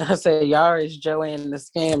 I said Yara is Joanne the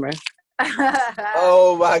scammer.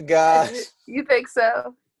 Oh my gosh. You think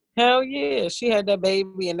so? Hell yeah. She had that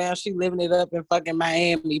baby and now she living it up in fucking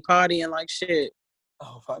Miami, partying like shit.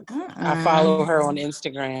 Oh my God. I follow her on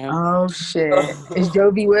Instagram. Oh shit. Is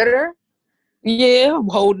Jovi with her? Yeah, I'm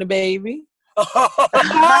holding the baby.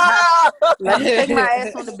 Let me take my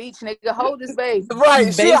ass on the beach, nigga. Hold this baby.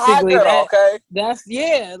 Right, she a hot girl, okay? That's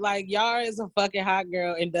like Yara is a fucking hot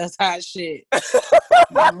girl and does hot shit.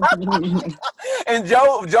 And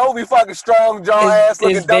Joe be fucking strong jaw ass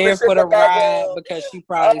looking dumb there for the ride because she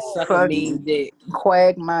probably sucked a mean dick.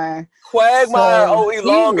 Quagmire. He's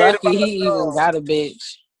lucky he even got a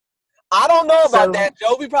bitch. I don't know about that.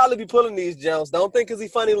 Jovi probably be pulling these jumps. Don't think because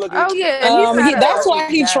he's funny looking. Oh yeah, that's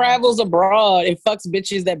why he travels abroad and fucks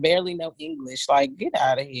bitches that barely know English. Like, get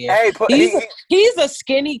out of here. Hey, he's a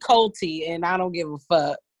skinny colty, and I don't give a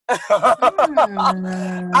fuck. I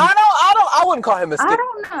wouldn't call him a skinny. I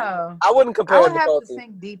don't know. I wouldn't compare him to have Colty. to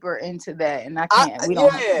think deeper into that, and I can't. We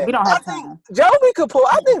don't have time. Jovi could pull.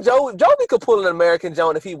 I think Jovi could pull an American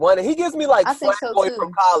Joan if he wanted. He gives me like frat boy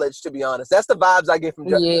from college, to be honest. That's the vibes I get from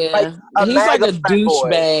Jovi. Yeah, he's like a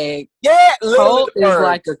douchebag. Yeah, Colt is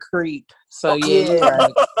like a creep. So yeah,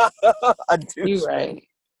 you're right.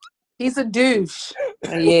 He's a douche.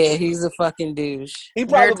 Yeah, he's a fucking douche. He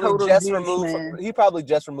probably just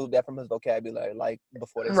removed that from his vocabulary, like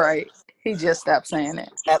before this. Right. He just stopped saying it.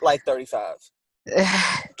 At like 35.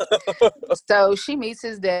 So she meets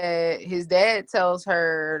his dad. His dad tells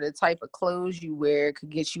her the type of clothes you wear could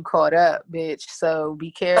get you caught up, bitch. So be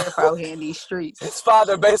careful out here in these streets. His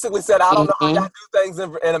father basically said, I don't know how y'all do things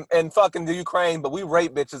in fucking the Ukraine, but we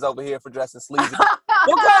rape bitches over here for dressing sleazy.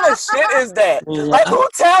 What kind of shit is that? Like, who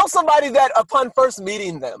tells somebody that upon first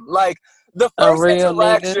meeting them? Like, the first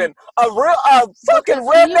interaction, a fucking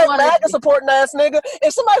redneck MAGA supporting ass nigga.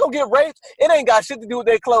 If somebody gonna get raped, it ain't got shit to do with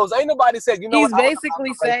their clothes. Ain't nobody said, you know He's what?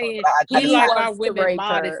 basically saying he like our women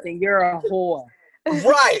modest and you're a whore.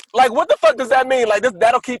 Right. Like, what the fuck does that mean? Like,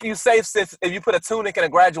 that'll keep you safe if you put a tunic and a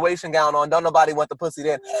graduation gown on. Don't nobody want the pussy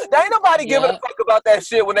then. There ain't nobody giving a fuck about that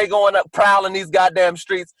shit when they going up prowling these goddamn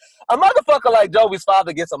streets. A motherfucker like Jovi's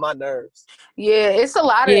father gets on my nerves. Yeah, it's a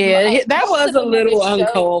lot of that was a little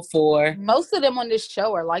uncalled for. Most of them on this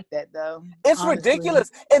show are like that though. It's honestly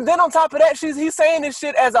ridiculous. And then on top of that, he's saying this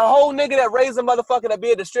shit as a whole nigga that raised a motherfucker that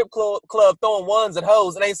be at the strip club throwing ones at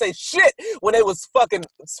hoes and ain't say shit when they was fucking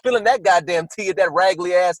spilling that goddamn tea at that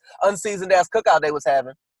raggedy ass, unseasoned ass cookout they was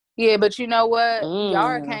having. Yeah, but you know what?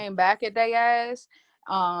 Yara came back at they ass.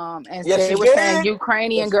 And they were saying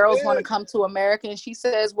Ukrainian girls want to come to America, and she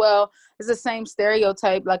says, well, it's the same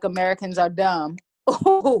stereotype, like Americans are dumb.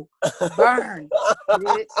 Oh, burn.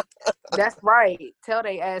 Bitch. That's right. Tell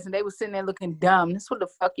they ass, and they was sitting there looking dumb. That's what the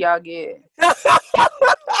fuck y'all get.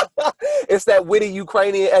 It's that witty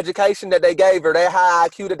Ukrainian education that they gave her, that high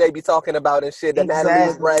IQ that they be talking about and shit, that Natalie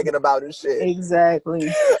was bragging about and shit.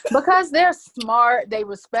 Exactly. Because they're smart, they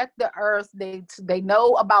respect the earth, they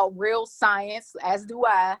know about real science, as do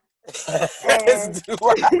I. As do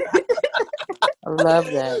I. I love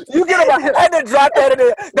that. You get about. I had to drop that in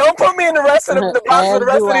there. Don't put me in the rest of the box with the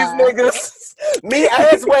rest of these niggas. Me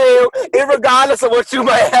as well, irregardless of what you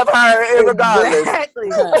might have heard, irregardless. Exactly.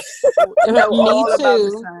 Me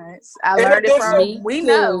too. I learned it from we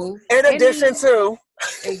know. In addition to.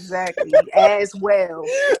 Exactly. As well.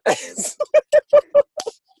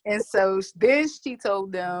 And so then she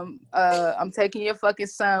told them, I'm taking your fucking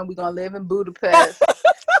son. We're going to live in Budapest.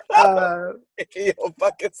 Taking your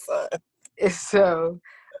fucking son. So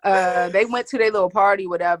they went to their little party,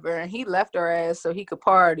 whatever, and he left her ass so he could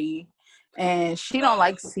party. And she don't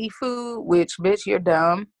like seafood, which, bitch, you're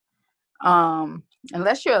dumb.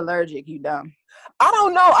 Unless you're allergic, you dumb. I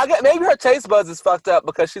don't know. Maybe her taste buds is fucked up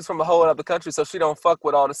because she's from a whole other country, so she don't fuck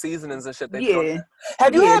with all the seasonings and shit.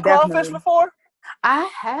 Have you had crawfish before? I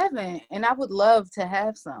haven't, and I would love to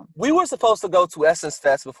have some. We were supposed to go to Essence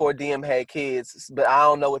Fest before DM had kids, but I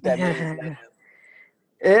don't know what that means.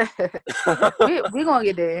 We're gonna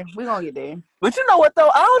get there. But you know what though?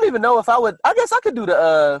 I don't even know if I would. I guess I could do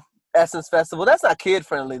the Essence Festival. That's not kid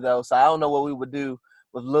friendly though, so I don't know what we would do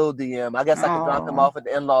with Lil DM. I guess I could drop them off at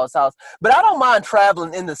the in-laws' house. But I don't mind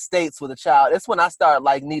traveling in the States with a child. It's when I start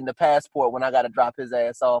like needing a passport when I gotta drop his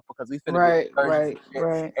ass off because we finna right.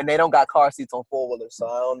 And they don't got car seats on 4-wheelers, so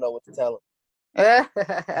I don't know what to tell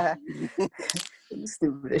them.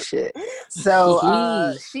 Stupid as shit.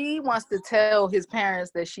 So she wants to tell his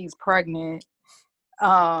parents that she's pregnant.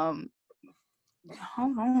 Hold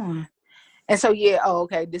on. And so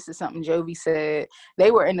this is something Jovi said.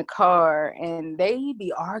 They were in the car and they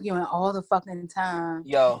be arguing all the fucking time.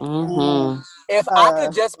 Yo, if I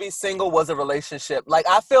could just be single was a relationship. Like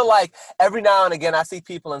I feel like every now and again I see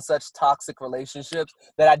people in such toxic relationships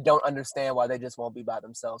that I don't understand why they just won't be by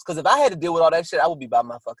themselves. Because if I had to deal with all that shit, I would be by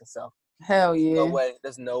my fucking self. Hell yeah. No way.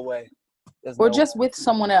 There's no way. Or just with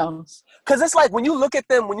someone else. Because it's like when you look at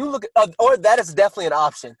them, or that is definitely an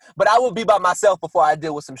option. But I will be by myself before I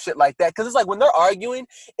deal with some shit like that. Because it's like when they're arguing,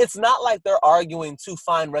 it's not like they're arguing to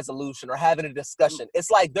find resolution or having a discussion. It's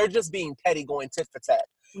like they're just being petty, going tit for tat.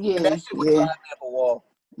 Yeah. And that shit would drive me up a wall.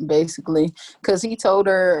 Basically, because he told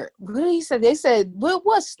her, what he said, they said,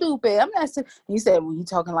 what's stupid? I'm not. He said, well, you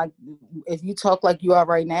talking like, if you talk like you are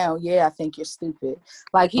right now, I think you're stupid.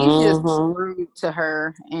 Like he's just rude to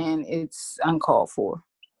her, and it's uncalled for.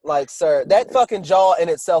 Like, sir, that fucking jaw in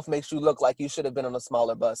itself makes you look like you should have been on a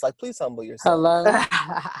smaller bus. Like, please humble yourself. Hello.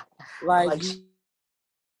 like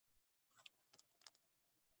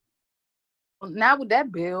now with that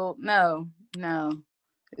build, no,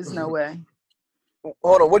 there's no way.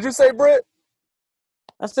 Hold on, what'd you say, Britt?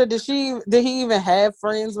 I said, did he even have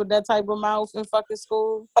friends with that type of mouth in fucking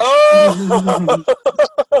school? Oh,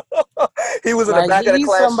 he was in the back of the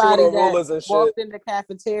class shooting on rulers and shit. Walked in the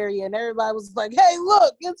cafeteria and everybody was like, "Hey,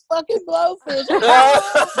 look, it's fucking Blowfish."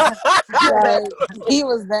 He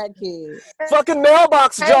was that kid. Fucking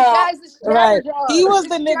mailbox jaw. Right. He was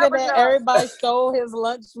the nigga that everybody stole his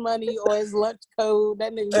lunch money or his lunch code.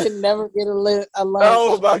 That nigga could never get a lunch.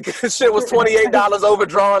 Oh my god, shit was $28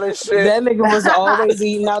 overdrawn and shit. That nigga was always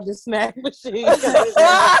eating out the snack machine.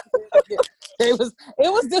 It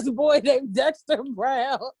was this boy named Dexter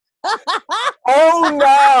Brown. Oh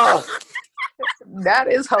no! That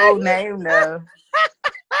is whole name though.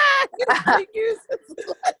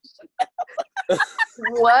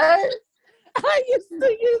 What? I used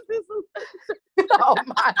to use this. Oh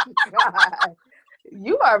my God.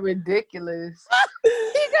 You are ridiculous. He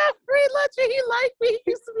got free lunch and he liked me.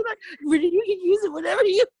 He used to be like, "Really, you can use it whenever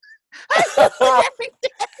you."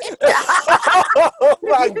 Oh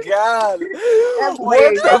my God. That boy What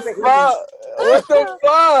ain't the never eating. fuck? What the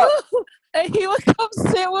fuck? And he would come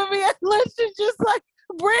sit with me at lunch and just like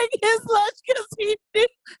bring his lunch because he knew.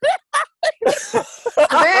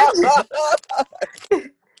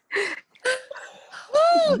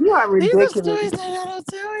 You are These are ridiculous. stories that I don't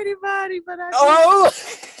tell anybody, but Oh,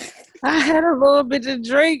 I had a little bit to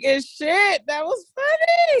drink and shit. That was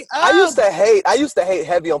funny. I used to hate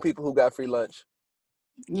heavy on people who got free lunch.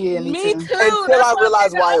 Yeah, me Me too. too. Until That's I why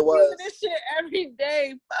realized why it I'm using was. this shit every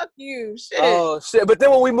day. Fuck you. Shit. Oh shit! But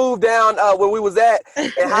then when we moved down where we was at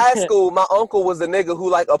in high school, my uncle was the nigga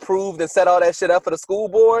who like approved and set all that shit up for the school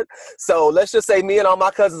board. So let's just say me and all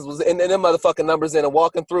my cousins was in them motherfucking numbers in and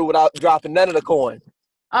walking through without dropping none of the coin.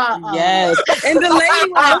 Yes. And the lady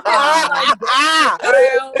was looking at me like,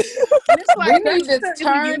 "Damn, it's like, We need to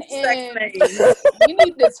turn in. We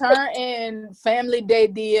need to turn in Family Day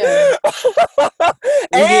DM.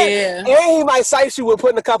 And he might cite you with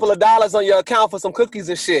putting a couple of dollars on your account for some cookies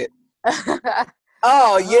and shit.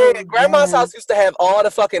 Oh yeah, Grandma's house used to have all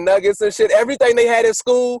the fucking nuggets and shit. Everything they had in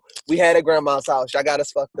school, we had at Grandma's house. Y'all got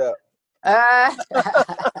us fucked up. All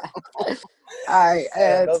right,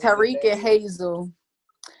 Tariq and Hazel.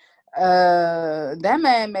 That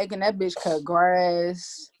man making that bitch cut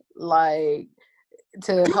grass, like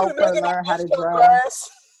to help her learn how to drive.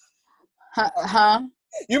 Huh?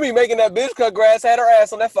 You be making that bitch cut grass, had her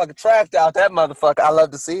ass on that fucking tractor out that motherfucker. I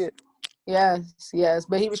love to see it. Yes.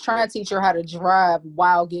 But he was trying to teach her how to drive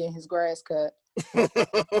while getting his grass cut.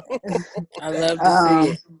 I love to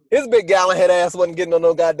see it. His big gallon head ass wasn't getting on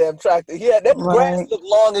no goddamn tractor. He had that grass look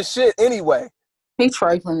long as shit anyway. He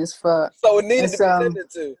trifling as fuck. So it needed to be tended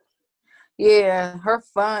to. Yeah, her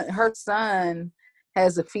son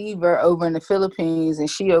has a fever over in the Philippines, and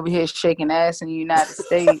she over here shaking ass in the United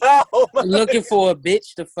States. Looking for a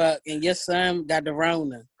bitch to fuck, and your son got the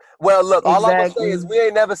Rona. Well, look, all I'm gonna say is we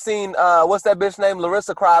ain't never seen what's that bitch name?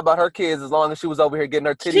 Larissa cry about her kids as long as she was over here getting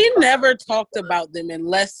her titties. She never talked about them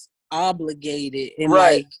unless obligated. And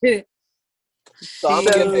right. Like, so I'm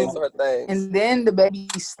gonna give her things. And then the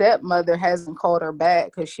baby's stepmother hasn't called her back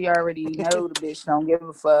because she already know the bitch don't give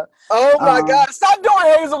a fuck. Oh my God! Stop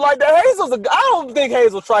doing Hazel like that. I don't think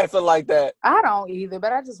Hazel trifling like that. I don't either,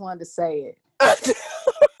 but I just wanted to say it.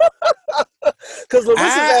 Because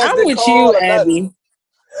I'm with you, Abby.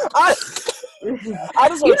 I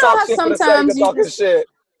just want to talk shit for the sake of talking shit.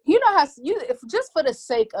 You know how if just for the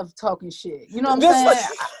sake of talking shit, you know what I'm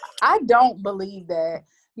saying? I don't believe that,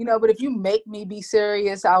 you know. But if you make me be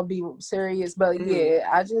serious, I'll be serious. But yeah,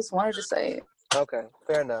 I just wanted to say it. Okay,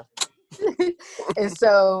 fair enough. And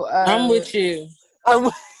so I'm with you.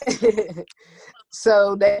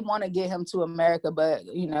 So they want to get him to America, but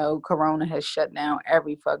you know, Corona has shut down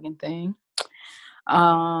every fucking thing.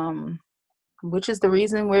 Which is the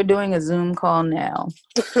reason we're doing a Zoom call now.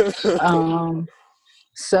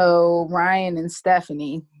 So Ryan and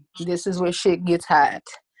Stephanie, this is where shit gets hot.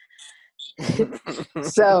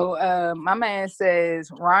 So my man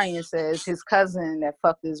says, Ryan says his cousin that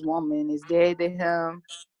fucked this woman is dead to him.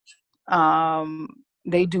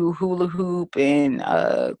 They do hula hoop, and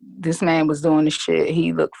this man was doing the shit.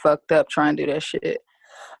 He looked fucked up trying to do that shit.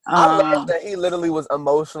 I love that he literally was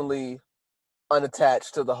emotionally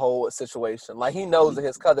unattached to the whole situation. Like, he knows that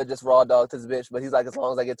his cousin just raw dogged his bitch, but he's like, as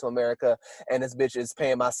long as I get to America and this bitch is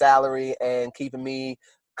paying my salary and keeping me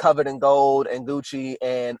covered in gold and Gucci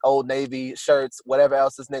and Old Navy shirts, whatever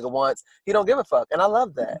else this nigga wants, he don't give a fuck. And I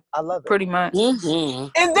love that. I love it. Pretty much. Mm-hmm.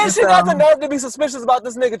 And then she got the nerve to be suspicious about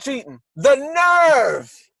this nigga cheating. The nerve!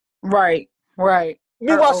 Right.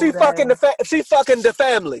 Meanwhile, she fucking the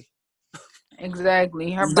family.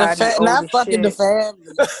 Exactly. Her body not fucking shit. The family.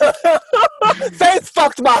 Faith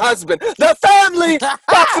fucked my husband. The family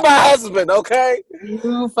fucked my husband, okay?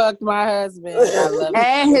 You fucked my husband. I love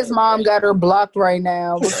and his mom got her blocked right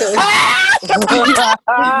now because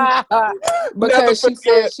she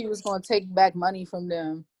said she was going to take back money from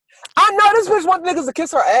them. I know this bitch want niggas to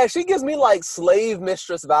kiss her ass. She gives me like slave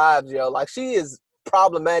mistress vibes, yo. Like, she is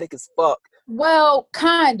problematic as fuck. Well,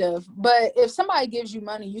 kind of. But if somebody gives you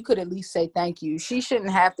money, you could at least say thank you. She shouldn't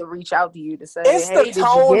have to reach out to you to say, it's hey, the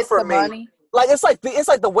tone did you get for the me. money? Like it's like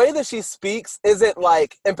the way that she speaks isn't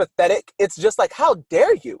like empathetic. It's just like, how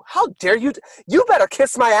dare you? How dare you? You better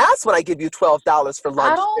kiss my ass when I give you $12 for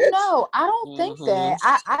lunch. I don't bitch. know. I don't think that.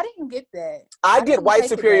 I didn't get that. I get white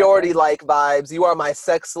superiority like vibes. You are my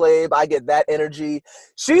sex slave. I get that energy.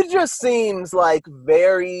 She just seems like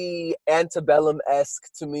very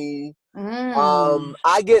antebellum-esque to me.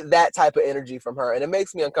 I get that type of energy from her, and it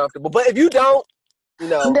makes me uncomfortable. But if you don't, you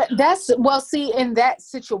know, see, in that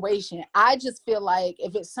situation, I just feel like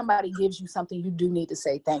if it's somebody gives you something, you do need to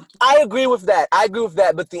say thank you. I agree with that.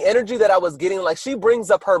 But the energy that I was getting, like, she brings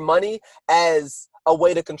up her money as a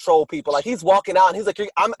way to control people. Like, he's walking out and he's like,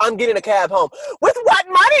 I'm getting a cab home. With what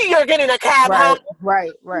money you're getting a cab home?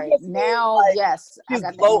 Right. Now, like, yes, she's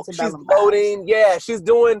bloating. Yeah, she's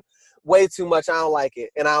doing way too much. I don't like it,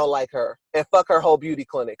 and I don't like her. And fuck her whole beauty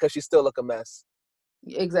clinic, because she still look a mess.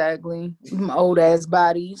 Exactly. Old ass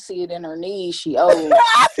body. You see it in her knees. She old.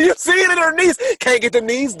 You see it in her knees. Can't get the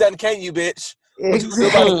knees done, can you, bitch? What you do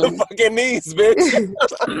about the fucking knees, bitch?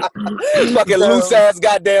 Fucking loose ass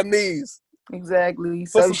goddamn knees. Exactly.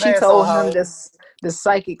 So she told him the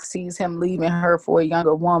psychic sees him leaving her for a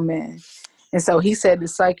younger woman, and so he said the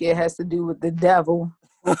psychic has to do with the devil.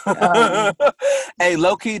 Hey,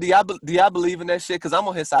 low key, do y'all believe in that shit? Because I'm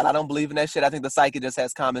on his side. I don't believe in that shit. I think the psychic just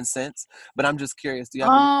has common sense. But I'm just curious. Do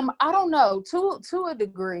y'all? I don't know. To a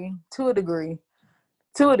degree.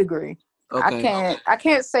 Okay. I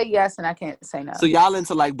can't say yes and I can't say no. So y'all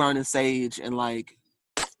into like burning sage and like?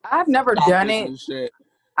 I've never done it.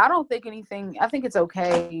 I don't think anything. I think it's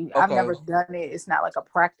okay. I've never done it. It's not like a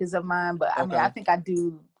practice of mine, but I mean, I think I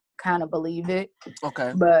do kind of believe it.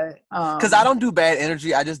 Okay. But because I don't do bad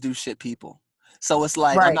energy, I just do shit people. So it's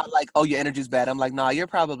like, I'm not like, oh, your energy's bad. I'm like, nah, you're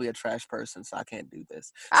probably a trash person, so I can't do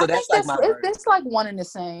this. So that's like my version. It's like one and the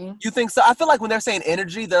same. You think so? I feel like when they're saying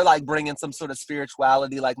energy, they're like bringing some sort of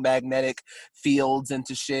spirituality, like magnetic fields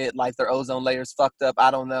into shit, like their ozone layer's fucked up. I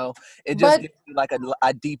don't know. It just gives you like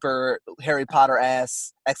a deeper Harry Potter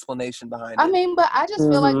ass explanation behind it. I mean, but I just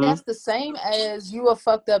feel like that's the same as you a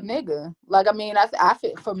fucked up nigga. Like, I mean, I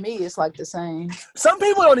feel, for me, it's like the same. Some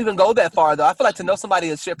people don't even go that far, though. I feel like to know somebody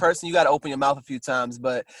is a shit person, you got to open your mouth a few times.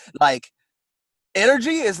 But like,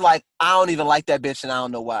 energy is like, I don't even like that bitch, and I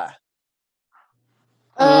don't know why.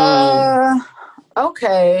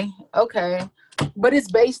 Okay, but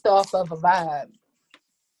it's based off of a vibe,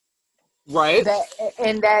 right?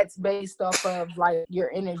 And that's based off of like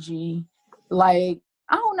your energy, like.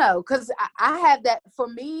 I don't know, because I have that. For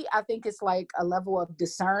me, I think it's like a level of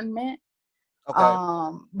discernment.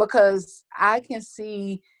 Okay. Because I can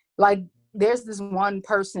see, like, there's this one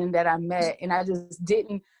person that I met, and I just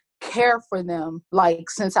didn't care for them. Like,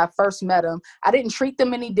 since I first met them, I didn't treat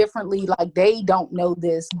them any differently. Like, they don't know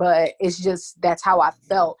this, but it's just that's how I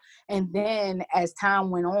felt. And then as time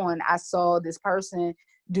went on, I saw this person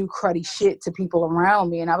do cruddy shit to people around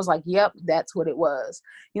me, and I was like, yep, that's what it was.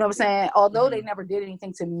 You know what I'm saying? Although they never did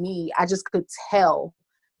anything to me, I just could tell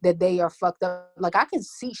that they are fucked up. Like, I can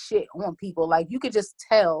see shit on people. Like, you could just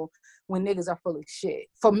tell when niggas are full of shit.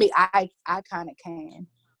 For me, I kind of can.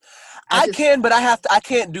 I can, but I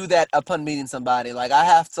can't do that upon meeting somebody. Like, I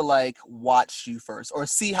have to like watch you first or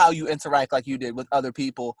see how you interact like you did with other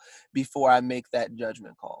people before I make that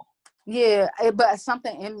judgment call. Yeah, but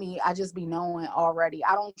something in me, I just be knowing already.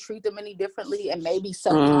 I don't treat them any differently, and maybe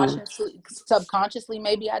subconsciously,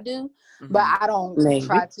 maybe I do, but I don't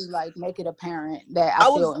try to like make it apparent that I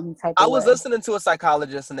feel any type of way. I was listening to a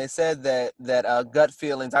psychologist, and they said that gut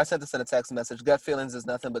feelings. I sent this in a text message. Gut feelings is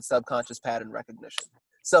nothing but subconscious pattern recognition.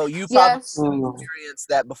 So you probably experienced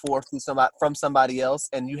that before from somebody else,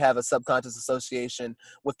 and you have a subconscious association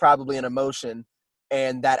with probably an emotion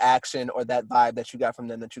and that action or that vibe that you got from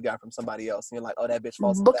them that you got from somebody else. And you're like, oh, that bitch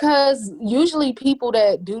falls. Because usually people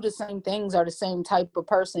that do the same things are the same type of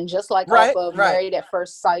person. Just like off of Married at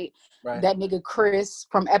First Sight. Right. That nigga Chris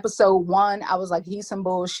from episode 1, I was like, he's some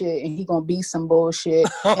bullshit and he gonna be some bullshit.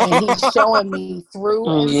 And he's showing me through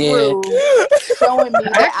and through, showing me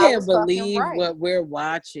that I can't believe what we're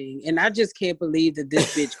watching. And I just can't believe that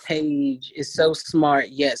this bitch Paige is so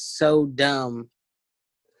smart yet so dumb.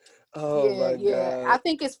 Oh my God. I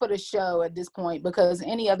think it's for the show at this point, because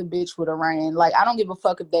any other bitch would have ran. Like, I don't give a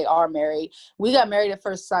fuck if they are married. We got married at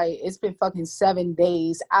first sight. It's been fucking 7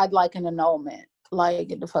 days. I'd like an annulment. Like,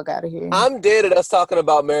 get the fuck out of here. I'm dead at us talking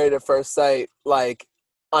about Married at First Sight, like,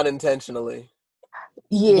 unintentionally.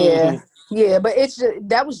 Yeah. Yeah, but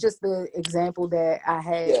that was just the example that I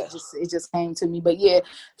had. Yeah. It just came to me. But yeah,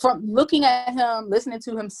 from looking at him, listening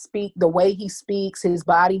to him speak, the way he speaks, his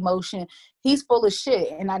body motion, he's full of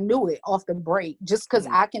shit. And I knew it off the break, just because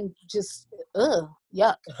I can just,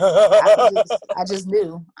 yuck. I just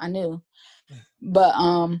knew. I knew. But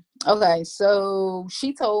okay, so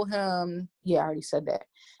she told him, yeah, I already said that.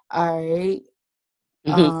 All right.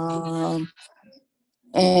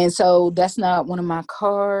 And so that's not one of my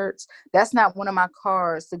cards. That's not one of my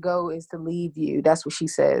cards. To go is to leave you. That's what she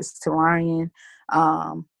says to Ryan.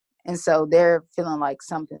 And so they're feeling like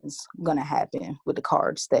something's gonna happen with the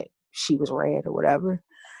cards that she was read or whatever.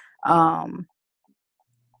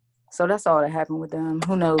 So that's all that happened with them.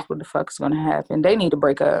 Who knows what the fuck's gonna happen? They need to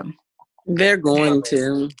break up. They're going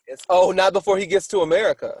to. Not before he gets to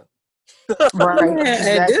America. Right. Yeah,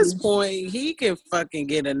 Exactly. at this point, he can fucking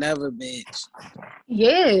get another bitch.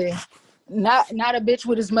 Yeah. Not a bitch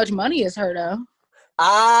with as much money as her though.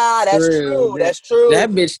 Ah, that's true. That's true.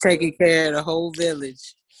 That bitch taking care of the whole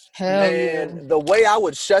village. Hell Man, yeah. the way I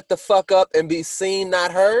would shut the fuck up and be seen,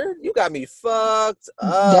 not heard, you got me fucked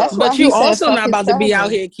up. That's why But you he said, also fuck not his about to be out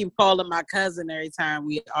cousin. here keep calling my cousin every time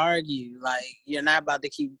we argue. Like, you're not about to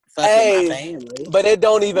keep fucking my family. But it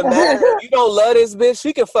don't even matter. If you don't love this bitch,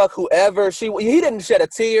 she can fuck whoever. He didn't shed a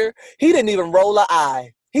tear. He didn't even roll an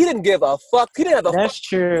eye. He didn't give a fuck. He didn't have a That's fuck.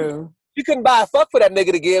 true. You couldn't buy a fuck for that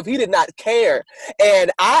nigga to give. He did not care.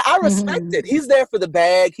 And I respect it. He's there for the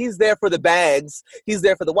bag. He's there for the bags. He's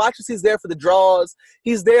there for the watches. He's there for the draws.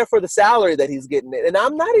 He's there for the salary that he's getting it. And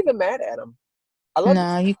I'm not even mad at him. I love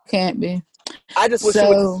No, you can't be. I just wish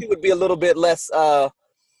she would be a little bit less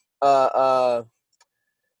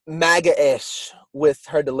MAGA-ish with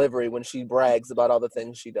her delivery when she brags about all the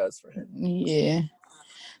things she does for him. Yeah.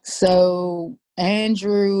 So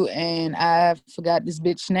Andrew and I forgot this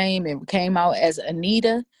bitch name. It came out as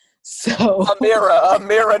Anita. So Amira,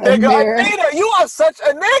 nigga. Anita, you are such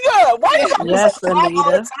a nigga. Why you gotta say Anita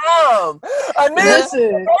all the time?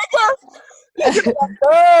 Anita, nigga.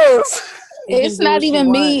 It's not even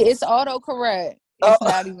me. It's autocorrect. It's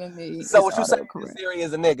not even me. So what you saying? Siri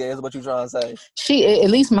is a nigga, is what you trying to say?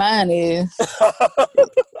 At least mine is.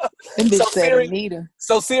 Them bitch said Anita.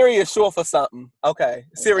 So Siri is short for something. Okay,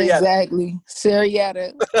 Sirietta. Exactly,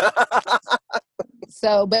 Sirietta.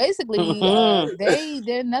 So basically,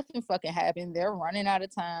 they're nothing fucking happened. They're running out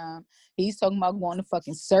of time. He's talking about going to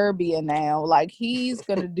fucking Serbia now. Like, he's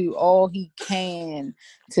gonna do all he can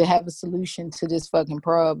to have a solution to this fucking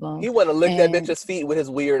problem. He want to lick that bitch's feet with his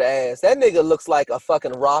weird ass. That nigga looks like a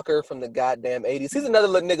fucking rocker from the goddamn 80s. He's another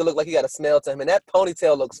nigga look like he got a smell to him, and that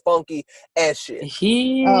ponytail looks funky as shit.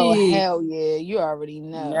 Oh, hell yeah. You already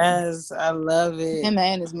know. Yes, I love it. Him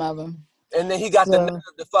and his mother. And then he got the nerve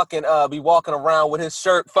to fucking be walking around with his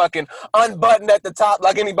shirt fucking unbuttoned at the top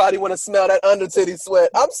like anybody want to smell that under titty sweat.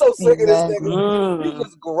 I'm so sick of this nigga. He's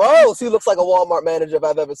just gross. He looks like a Walmart manager if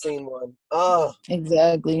I've ever seen one.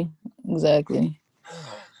 Exactly.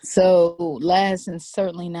 So last and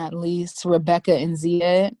certainly not least, Rebecca and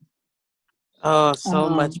Ziad. Oh, so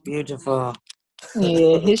much beautiful.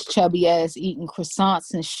 Yeah, his chubby ass eating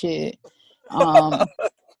croissants and shit.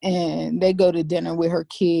 And they go to dinner with her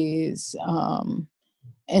kids.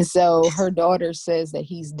 And so her daughter says that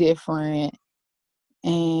he's different.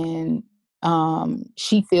 And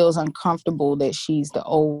she feels uncomfortable that she's the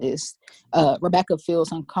oldest. Rebecca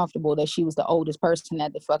feels uncomfortable that she was the oldest person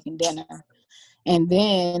at the fucking dinner. And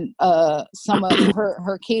then some of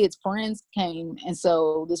her kids' friends came. And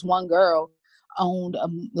so this one girl owned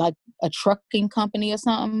like a trucking company or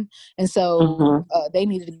something, and so they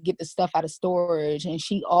needed to get the stuff out of storage, and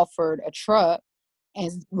she offered a truck,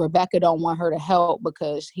 and Rebecca don't want her to help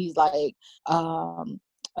because he's like, a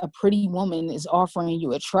pretty woman is offering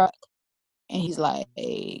you a truck, and he's like,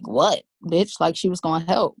 hey, what, bitch? Like, she was gonna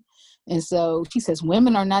help. And so she says,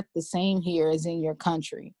 women are not the same here as in your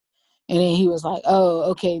country. And then he was like, oh,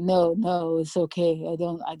 okay, no, it's okay, I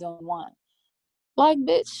don't want. Like,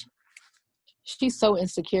 bitch, she's so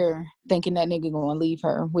insecure, thinking that nigga gonna leave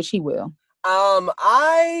her, which he will.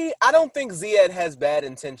 I don't think Ziad has bad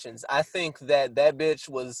intentions. I think that bitch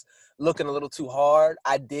was looking a little too hard.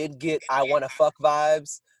 I did get I wanna fuck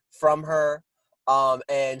vibes from her.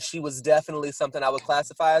 And she was definitely something I would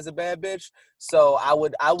classify as a bad bitch. So I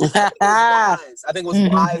think it was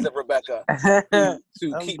wise of Rebecca to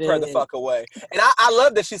keep her the fuck away. And I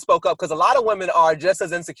love that she spoke up, because a lot of women are just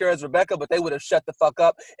as insecure as Rebecca, but they would have shut the fuck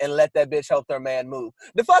up and let that bitch help their man move.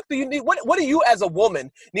 The fuck do you need? What do you as a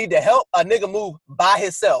woman need to help a nigga move by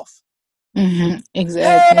himself?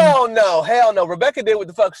 Exactly. Hell no. Rebecca did what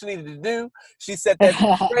the fuck she needed to do. She set that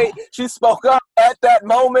straight. She spoke up at that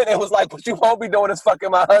moment and was like, what you won't be doing is fucking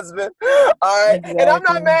my husband. All right. Exactly. And I'm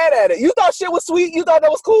not mad at it. You thought shit was sweet? You thought that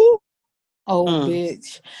was cool? Oh,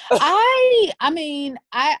 bitch. I mean,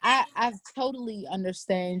 I totally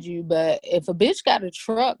understand you, but if a bitch got a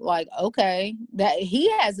truck, like, okay, that he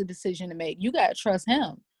has a decision to make. You gotta trust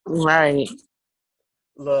him. Right.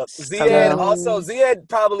 Look, Ziad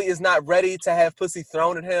probably is not ready to have pussy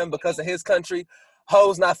thrown at him because in his country,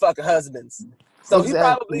 hoes not fucking husbands. So he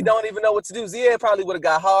probably don't even know what to do. Ziad probably would have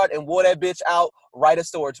got hard and wore that bitch out right at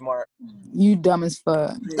Storage Mart. You dumb as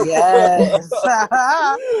fuck. Yes.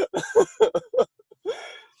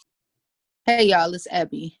 Hey y'all, it's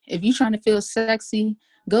Abby. If you're trying to feel sexy,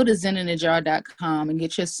 go to zeninthejar.com and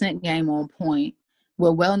get your scent game on point,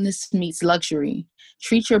 where wellness meets luxury.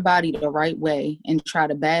 Treat your body the right way and try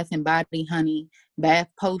the Bath and Body Honey, bath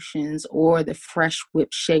potions, or the fresh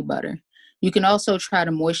whipped shea butter. You can also try the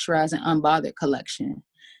Moisturize and Unbothered collection.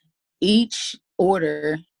 Each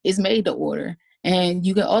order is made to order, and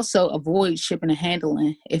you can also avoid shipping and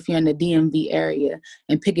handling if you're in the DMV area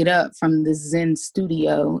and pick it up from the Zen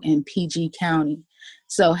studio in PG County.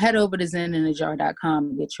 So head over to zeninthejar.com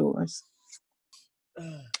and get yours.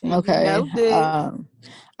 Okay. All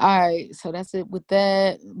right. So that's it with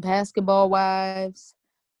that. Basketball wives.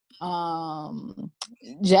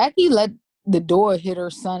 Jackie let the door hit her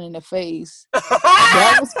son in the face.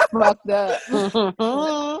 That was fucked up.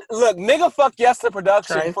 Look, nigga, fuck Yes to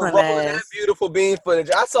Production for rolling that beautiful bean footage.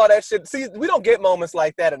 I saw that shit. See, we don't get moments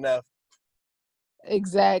like that enough.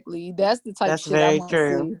 Exactly. That's the type of shit I want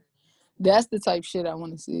to see. That's the type of shit I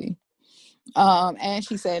want to see. And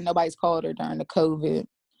she said nobody's called her during the COVID.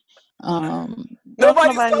 Nobody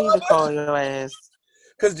need to call your ass.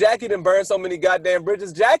 Because Jackie done burned so many goddamn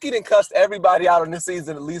bridges. Jackie done cussed everybody out on this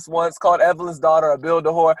season at least once, called Evelyn's daughter a build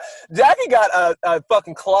a whore. Jackie got a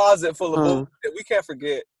fucking closet full of bullshit that we can't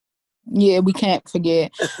forget. Yeah, we can't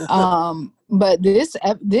forget. But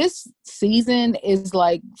this season is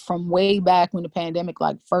like from way back when the pandemic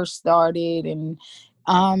like first started, and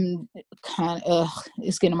kind of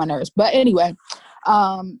it's getting on my nerves. But anyway,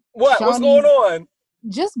 what's going on?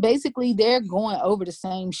 Just basically they're going over the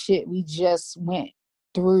same shit we just went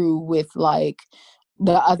through with like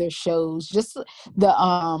the other shows. Just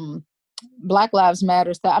the Black Lives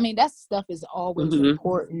Matter stuff. I mean, that stuff is always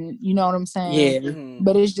important. You know what I'm saying? Yeah.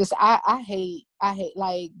 But it's just I hate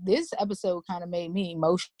like this episode kind of made me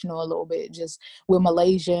emotional a little bit, just with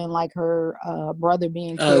Malaysia and like her brother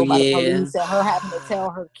being killed by the police and her having to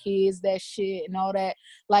tell her kids that shit and all that.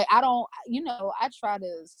 Like I don't, I try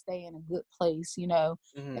to stay in a good place,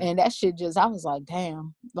 and that shit just, I was like,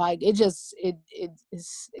 damn, like it just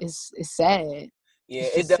it's sad. Yeah,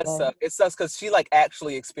 it does suck. It sucks because she like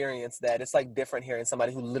actually experienced that. It's like different hearing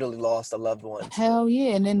somebody who literally lost a loved one. Hell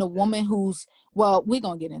yeah. And then the woman we're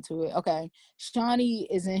going to get into it. Okay. Shawnee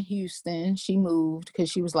is in Houston. She moved because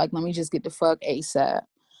she was like, let me just get the fuck ASAP.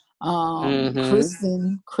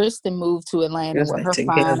 Kristen moved to Atlanta with her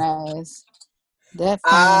fine ass. That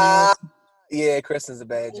fine ass. Yeah, Kristen's a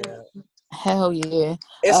bad job. Hell yeah.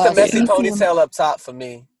 It's the messy ponytail up top for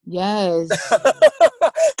me. Yes.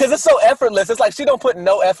 Because it's so effortless. It's like she don't put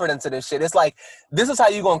no effort into this shit. It's like, this is how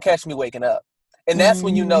you gonna catch me waking up. And that's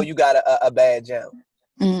when you know you got a bad jump.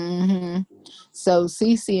 So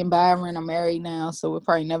Cece and Byron are married now, so we'll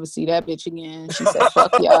probably never see that bitch again. She said,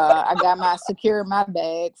 fuck y'all. I got my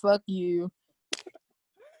bag. Fuck you.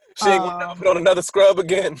 She ain't gonna never put on another scrub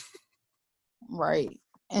again. Right.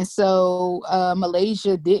 And so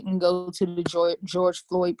Malaysia didn't go to the George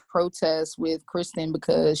Floyd protest with Kristen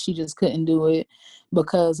because she just couldn't do it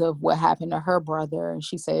because of what happened to her brother. And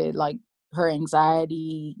she said, like, her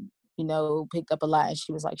anxiety, picked up a lot. And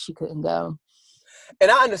she was like, she couldn't go. And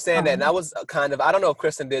I understand that. And I was I don't know if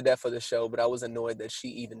Kristen did that for the show, but I was annoyed that she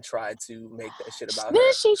even tried to make that shit about her.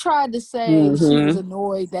 Then she tried to say she was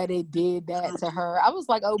annoyed that it did that to her. I was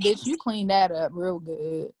like, oh, bitch, you cleaned that up real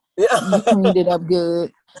good. Yeah. You cleaned it up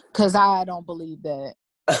good. Because I don't believe that.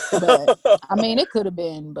 But, I mean, it could have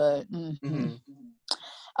been, but.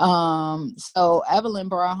 So Evelyn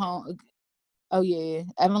brought home. Oh, yeah.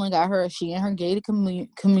 Evelyn got her. She in her gated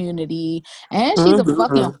community. And she's a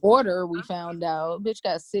fucking hoarder, we found out. Bitch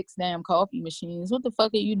got 6 damn coffee machines. What the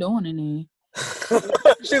fuck are you doing in there?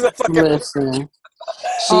 She's a fucking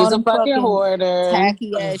She's a fucking hoarder.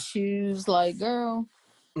 Tacky ass shoes. Like, girl.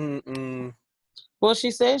 Well,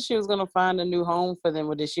 she said she was going to find a new home for them,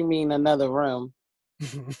 or did she mean another room?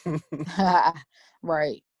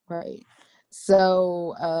 Right.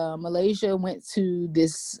 So Malaysia went to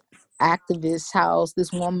this activist house,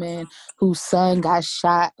 this woman whose son got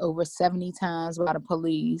shot over 70 times by the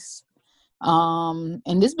police.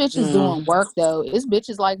 And this bitch is doing work though. This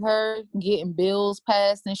bitch is like her getting bills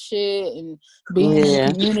passed and shit and being in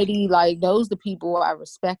the community. Like, those the people I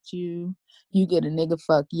respect you. You get a nigga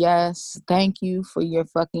fuck yes. Thank you for your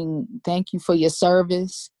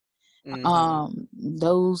service.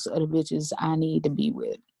 Those are the bitches I need to be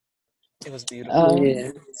with. It was beautiful.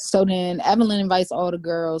 Yeah. So then Evelyn invites all the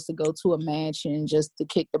girls to go to a mansion just to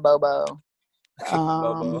kick the bobo.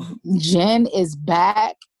 Jen is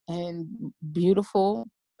back and beautiful.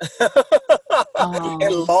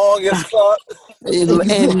 And long as fuck.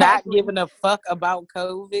 And not giving a fuck about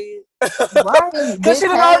COVID. Right. Because she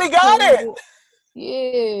done already got it.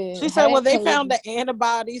 Yeah. She said, well, they found the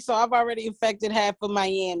antibody, so I've already infected half of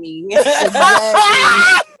Miami. Exactly.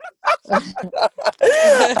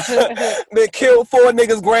 They killed 4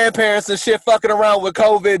 niggas' grandparents and shit fucking around with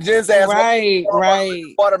COVID. Jen's ass right.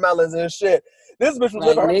 watermelons and shit. This bitch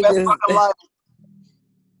was living her best fucking life.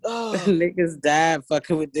 Niggas died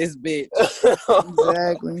fucking with this bitch.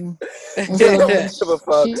 Exactly.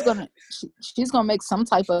 She's gonna make some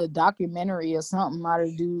type of documentary or something out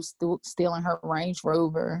of dudes stealing her Range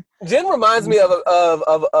Rover. Jen reminds me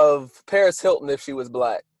of Paris Hilton if she was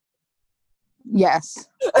black. Yes.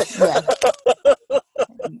 Yeah.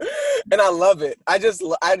 And I love it. I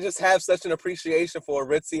just have such an appreciation for a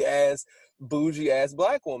ritzy ass, bougie ass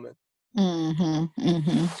black woman.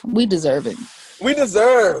 We deserve it. We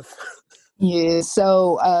deserve. Yeah.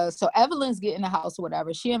 So Evelyn's getting the house or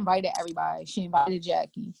whatever. She invited everybody. She invited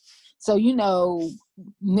Jackie. So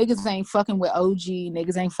niggas ain't fucking with OG.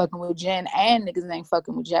 Niggas ain't fucking with Jen, and niggas ain't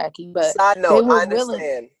fucking with Jackie. But side note, I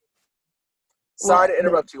understand. Sorry to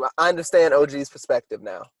interrupt you. I understand OG's perspective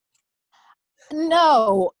now.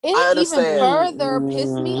 No, it even further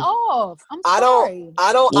pissed me off. I'm sorry.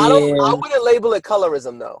 I wouldn't label it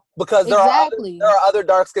colorism though, because there are other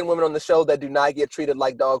dark-skinned women on the show that do not get treated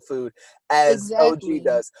like dog food as OG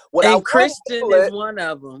does. Kristen is one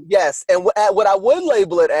of them. Yes, and what I would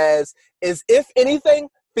label it as is, if anything,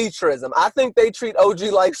 featureism. I think they treat OG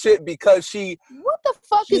like shit because what the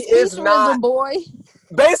fuck is featureism, boy?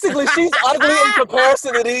 Basically, she's ugly in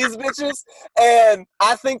comparison to these bitches, and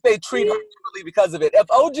I think they treat her differently because of it. If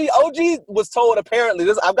OG was told, apparently,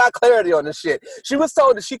 I've got clarity on this shit. She was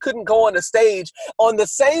told that she couldn't go on the stage on the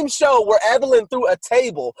same show where Evelyn threw a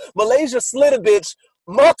table. Malaysia slid a bitch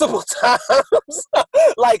multiple times.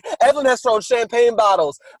 Like, Evelyn has thrown champagne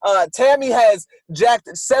bottles. Tammy has jacked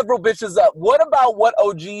several bitches up. What about what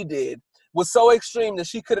OG did was so extreme that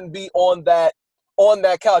she couldn't be on that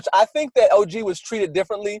couch? I think that OG was treated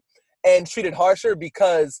differently and treated harsher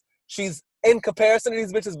because she's, in comparison to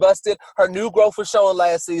these bitches, busted. Her new growth was showing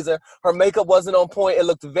last season. Her makeup wasn't on point. It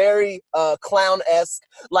looked very clown-esque.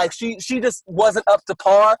 Like, she just wasn't up to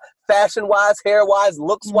par, fashion-wise, hair-wise,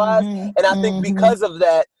 looks-wise. And I think because of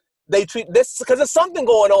that, they treat this, because there's something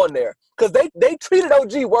going on there. Because they treated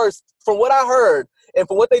OG worse, from what I heard and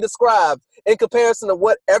from what they described, in comparison to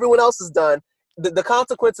what everyone else has done. The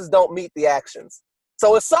consequences don't meet the actions.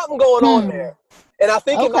 So it's something going on there. And I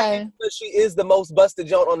think it might be because she is the most busted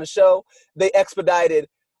joint on the show, they expedited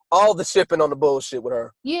all the shipping on the bullshit with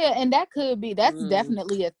her. Yeah, and that could be. That's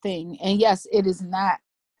definitely a thing. And yes, it is not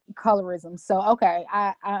colorism. So, okay,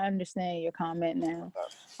 I understand your comment now.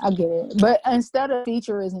 I get it. But instead of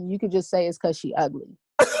featureism, you could just say it's because she ugly.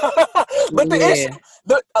 But the issue,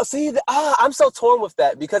 I'm so torn with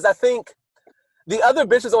that, because I think the other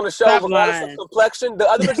bitches on the show,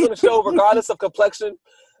 regardless of complexion,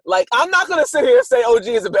 like, I'm not gonna sit here and say OG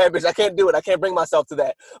is a bad bitch. I can't do it. I can't bring myself to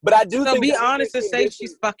that. But I do think, be honest and say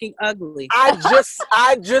she's fucking ugly. I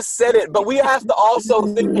just said it, but we have to also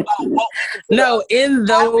think about what we consider in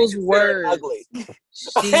those words. Ugly.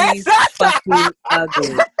 She's fucking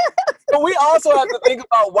ugly. But we also have to think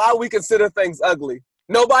about why we consider things ugly.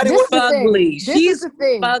 Nobody was ugly. She's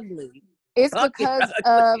ugly. It's because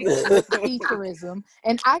of featureism,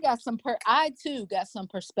 and I too got some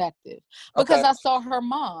perspective because I saw her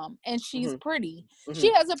mom, and she's pretty. She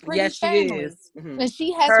has a pretty family, and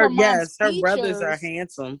she has her mom's features. Her brothers are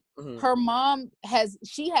handsome. Her mom has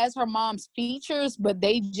her mom's features, but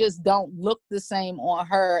they just don't look the same on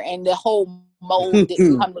her, and the whole mold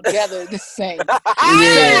didn't come together the same. Because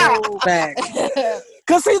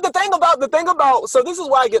see, the thing about, so this is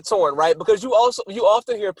why I get torn, right? Because you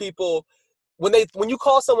often hear people, when you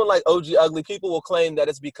call someone like OG ugly, people will claim that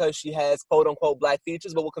it's because she has quote unquote black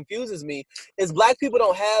features. But what confuses me is black people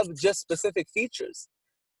don't have just specific features.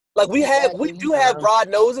 Like, we do have broad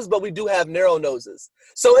noses, but we do have narrow noses.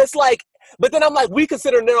 So it's like, but then I'm like, we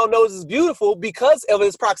consider narrow noses beautiful because of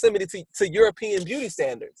its proximity to European beauty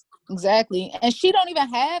standards. Exactly. And she don't even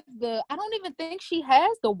have I don't even think she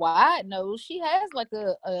has the wide nose. She has like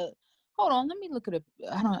a hold on, let me look at it.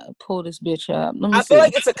 I don't pull this bitch up. I feel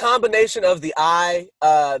like it's a combination of the eye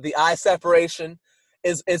separation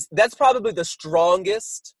is that's probably the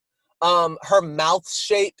strongest. Her mouth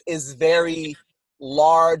shape is very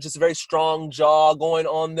large. It's a very strong jaw going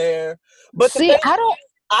on there. But see, I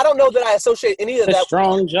I don't know that I associate any of A that.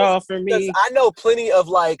 strong jaw for Because me. I know plenty of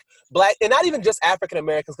like black, and not even just African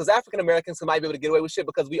Americans, because African Americans might be able to get away with shit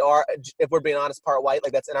because we are, if we're being honest, part white.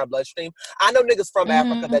 Like that's in our bloodstream. I know niggas from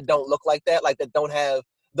Africa that don't look like that, like that don't have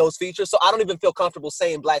those features. So I don't even feel comfortable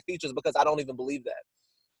saying black features because I don't even believe that.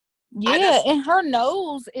 Yeah, and her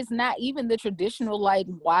nose is not even the traditional like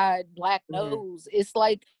wide black nose. It's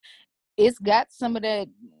like it's got some of that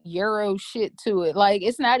Euro shit to it. Like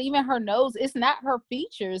it's not even her nose. It's not her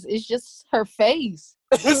features. It's just her face.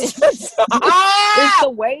 It's the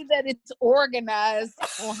way that it's organized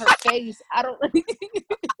on her face. I don't.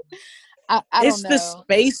 I It's don't know. the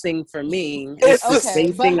spacing for me. It's the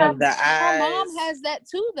spacing of the eyes. Her mom has that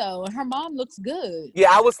too, though, and her mom looks good.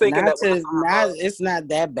 Yeah, I was thinking it's not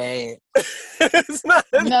that bad. It's not.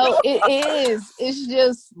 No, it is. It's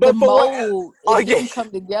just the mold. It didn't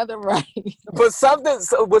come together right. But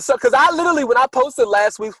because I literally, when I posted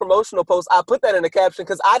last week's promotional post, I put that in the caption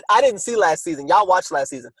because I didn't see last season. Y'all watched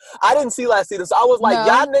last season. I didn't see last season, so I was like,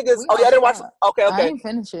 y'all niggas. Oh, y'all didn't watch. Okay. I didn't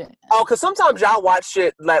finish it. Oh, because sometimes y'all watch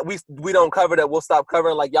shit like we don't cover that. We'll stop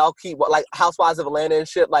covering. Like y'all keep like Housewives of Atlanta and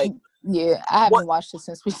shit. Like yeah, I haven't watched it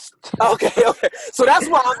since we. Okay. So that's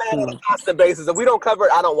why I'm at on a constant basis. If we don't cover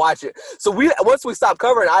it, I don't watch it. So once we stopped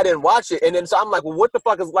covering, I didn't watch it, and then so I'm like, well, what the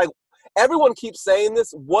fuck is like? Everyone keeps saying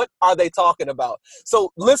this. What are they talking about?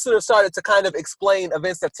 So listeners started to kind of explain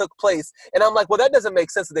events that took place. And I'm like, well, that doesn't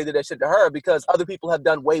make sense that they did that shit to her because other people have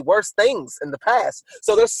done way worse things in the past.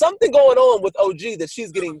 So there's something going on with OG that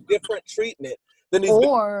she's getting different treatment than these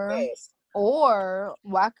or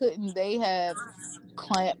why couldn't they have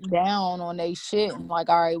clamped down on they shit and like,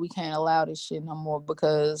 all right, we can't allow this shit no more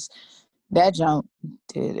because that junk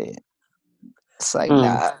did it. It's like,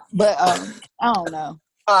 nah. But I don't know.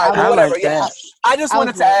 All right, whatever. Yeah, I just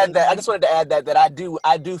wanted to add that. I just wanted to add that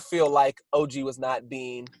I do feel like OG was not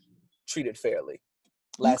being treated fairly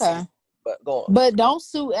last season. But go on. But don't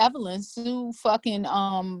sue Evelyn. Sue fucking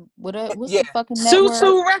what's the fucking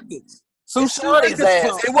Sue Records. Sue Shawnee's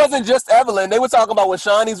ass. It wasn't just Evelyn. They were talking about what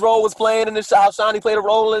Shawnee's role was playing in the show, how Shawnee played a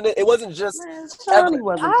role in it. It wasn't just Evelyn.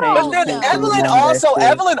 Wasn't but then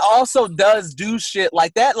Evelyn also does do shit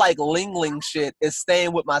like that, like Ling shit is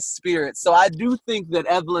staying with my spirit. So I do think that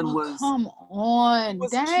Evelyn was. Come on,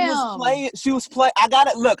 damn. She was playing. I got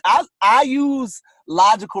it. Look, I use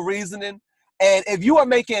logical reasoning, and if you are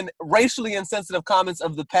making racially insensitive comments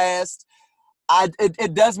of the past.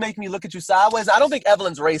 It does make me look at you sideways. I don't think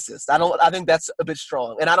Evelyn's racist. I think that's a bit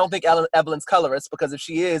strong. And I don't think Evelyn's colorist because if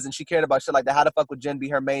she is and she cared about shit like that, how the fuck would Jen be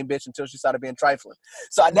her main bitch until she started being trifling?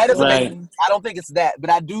 So that doesn't make I don't think it's that. But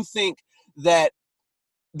I do think that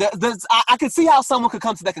I could see how someone could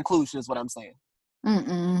come to that conclusion is what I'm saying.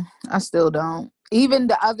 I still don't. Even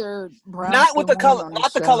the other brown not with the color,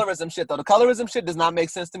 not the colorism shit though. The colorism shit does not make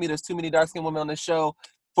sense to me. There's too many dark skinned women on this show.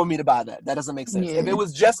 For me to buy that. That doesn't make sense. Yeah. If it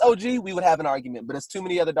was just OG, we would have an argument. But there's too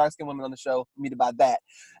many other dark-skinned women on the show for me to buy that.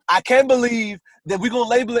 I can't believe that we're going to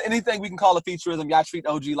label it anything we can call a featureism. Y'all treat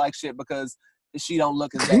OG like shit because she don't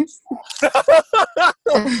look as bad.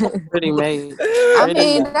 Pretty made. I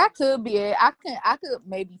mean, that could be it. I could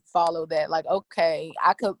maybe follow that. Like, okay,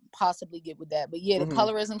 I could possibly get with that. But yeah, the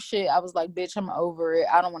colorism shit, I was like, bitch, I'm over it.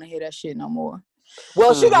 I don't want to hear that shit no more. Well,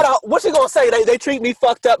 what's she gonna say? They treat me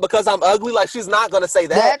fucked up because I'm ugly? Like, she's not gonna say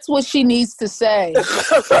that. That's what she needs to say.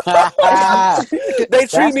 They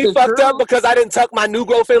treat me fucked up because I didn't tuck my new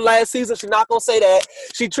growth in last season. She's not gonna say that.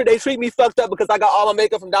 They treat me fucked up because I got all my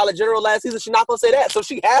makeup from Dollar General last season. She's not gonna say that. So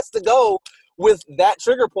she has to go with that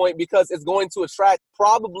trigger point because it's going to attract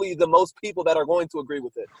probably the most people that are going to agree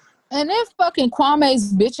with it. And then fucking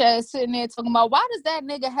Kwame's bitch ass sitting there talking about why does that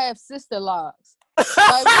nigga have sister locks?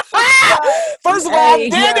 Like, first of all, I'm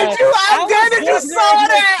dead that you saw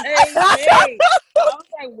that. I was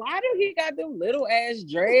like, why do he got them little ass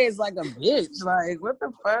dreads like a bitch? Like, what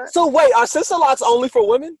the fuck? So wait, are sister locks only for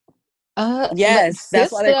women? Yes,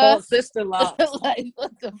 that's why they call it sister locks. Like,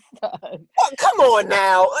 what the fuck? Oh, come on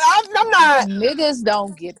now, I'm not. Niggas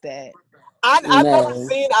don't get that.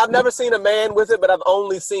 I've never seen a man with it, but I've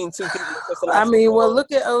only seen two people with sister locks. I mean, well,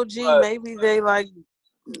 look at OG. Maybe they like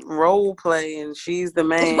role play and she's the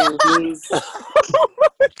man.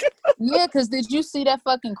 Yeah, because did you see that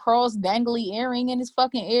fucking cross dangly earring in his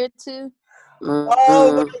fucking ear too?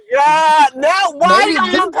 Oh my god! Now why are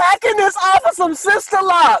you unpacking this off of some sister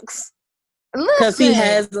locks? Because he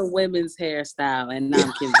has a women's hairstyle and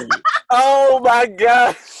non-conventional. Oh my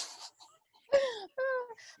god!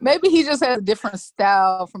 Maybe he just has a different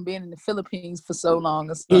style from being in the Philippines for so long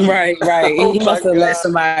or something. Right. Oh He my must have let God.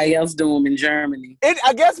 somebody else do them in Germany.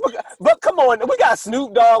 I guess, but come on, we got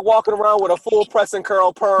Snoop Dogg walking around with a full press and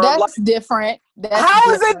curl perm. That's different.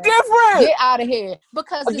 How is it different? Get out of here.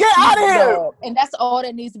 Because it's Get out of Snoop here. Dogg, and that's all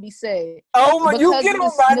that needs to be said. Oh my, you Because get on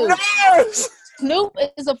it's my Snoop. nerves. Snoop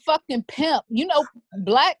is a fucking pimp. You know,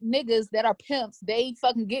 black niggas that are pimps, they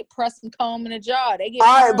fucking get press and comb in a jar. They get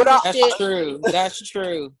All right, but perm and That's shit.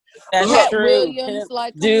 true. That's Cat true. Williams,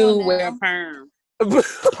 like, come do on wear now. perm.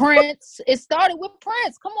 Prince. It started with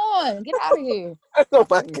Prince. Come on, get out of here. Oh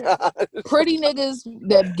my God. Pretty niggas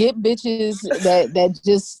that get bitches that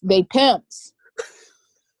just they pimps.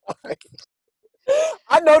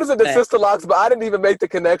 I noticed it in Sister Locks, but I didn't even make the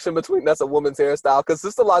connection between that's a woman's hairstyle because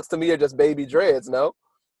Sister Locks to me are just baby dreads, no?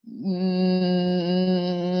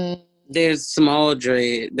 There's small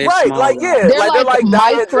dread. They're right, small. like yeah, they're like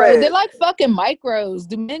diet micro. dreads. They're like fucking micros.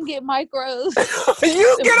 Do men get micros?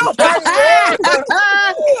 You get on my nerves.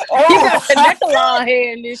 He got Connect-A-Long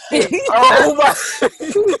hair in this shit. Oh my.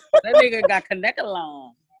 That nigga got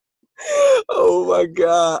Connect-A-Long. Oh my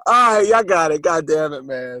God. All right, y'all got it. God damn it,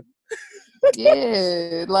 man.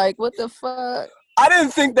 Yeah, like what the fuck? I didn't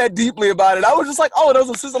think that deeply about it. I was just like, oh, those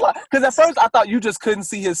are Sister Locks. Because at first I thought you just couldn't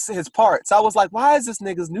see his parts. I was like, why is this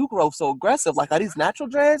nigga's new growth so aggressive? Like, are these natural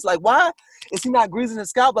dreads? Like, why is he not greasing his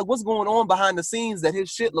scalp? Like, what's going on behind the scenes that his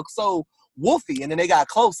shit looks so woofy? And then they got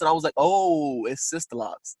close, and I was like, oh, it's Sister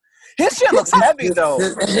Locks. His shit looks heavy, though.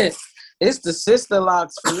 It's the Sister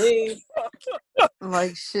Locks for me.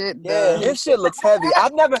 Like shit. Yeah, his shit looks heavy.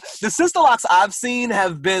 The Sister Locks I've seen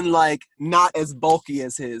have been like not as bulky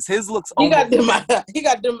as his. His looks. He got them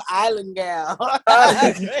island gal. But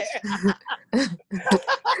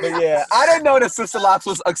yeah, I didn't know that Sister Locks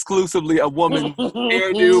was exclusively a woman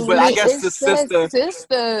hairdo, but I guess the sister.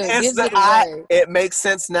 It makes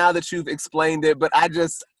sense now that you've explained it, but I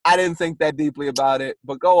didn't think that deeply about it.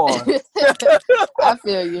 But go on. I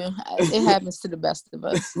feel you. It happens to the best of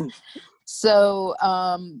us. So,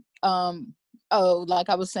 like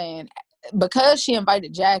I was saying, because she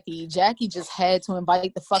invited Jackie just had to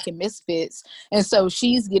invite the fucking Misfits. And so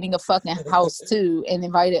she's getting a fucking house too and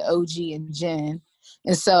invited OG and Jen.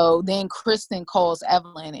 And so then Kristen calls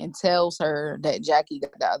Evelyn and tells her that Jackie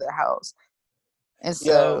got the other house. And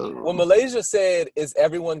so when Malaysia said, is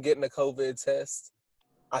everyone getting a COVID test?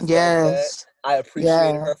 I felt that. I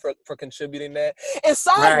appreciate her for contributing that. And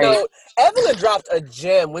side note, Evelyn dropped a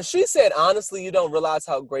gem when she said, honestly, you don't realize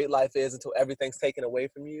how great life is until everything's taken away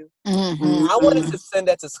from you. Mm-hmm. I wanted to send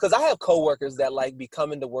that because I have coworkers that like be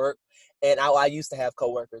coming to work, and I used to have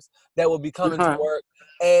coworkers that would be coming to work,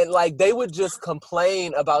 and like they would just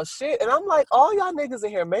complain about shit. And I'm like, all y'all niggas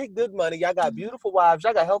in here make good money. Y'all got beautiful wives.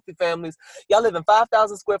 Y'all got healthy families. Y'all live in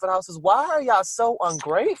 5,000 square foot houses. Why are y'all so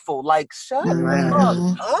ungrateful? Like, shut the fuck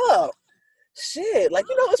up. Shit, like,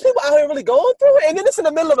 you know, there's people out here really going through it, and then it's in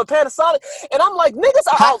the middle of a Panasonic, and I'm like, niggas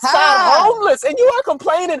are outside homeless, and you are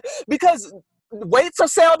complaining because weights are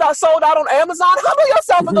sold out on Amazon. Humble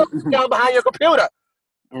yourself and go down behind your computer.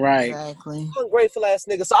 Right. Exactly. Ungrateful ass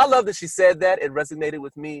nigga. So I love that she said that. It resonated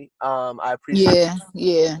with me. I appreciate it.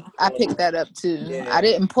 Yeah. I picked that up too. Yeah. I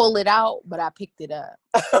didn't pull it out, but I picked it up.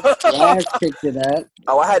 I picked it up.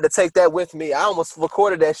 Oh, I had to take that with me. I almost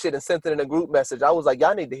recorded that shit and sent it in a group message. I was like,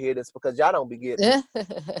 y'all need to hear this because y'all don't be getting it.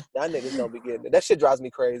 Y'all niggas don't be getting it. That shit drives me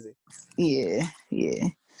crazy. Yeah.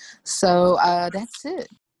 So that's it.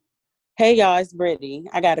 Hey y'all, it's Brittany.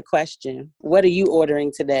 I got a question. What are you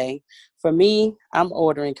ordering today? For me, I'm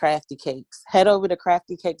ordering Crafty Cakes. Head over to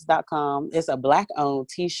craftycakes.com. It's a Black-owned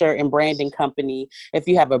t-shirt and branding company. If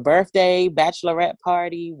you have a birthday, bachelorette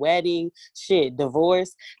party, wedding,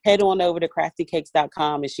 divorce, head on over to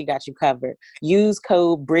craftycakes.com and she got you covered. Use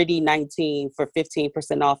code BRITTY19 for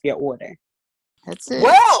 15% off your order. That's it.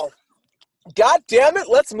 Well, God damn it.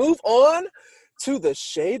 Let's move on to the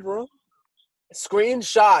Shade Room.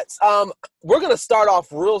 Screenshots. We're going to start off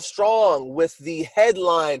real strong with the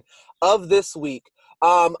headline of this week.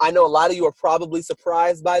 I know a lot of you are probably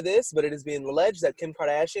surprised by this, but it is being alleged that Kim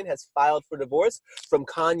Kardashian has filed for divorce from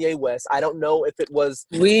Kanye West. I don't know if it was...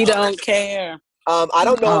 We don't care. I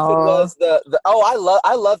don't know if it was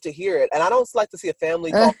I love to hear it. And I don't like to see a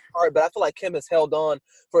family fall apart, but I feel like Kim has held on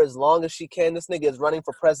for as long as she can. This nigga is running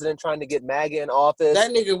for president, trying to get MAGA in office. That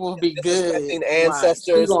nigga will be good.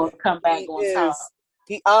 Ancestors. He's going to come back on top.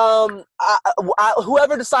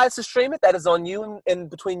 Whoever decides to stream it, that is on you and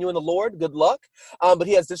between you and the Lord. Good luck. But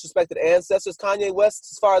he has disrespected ancestors. Kanye West,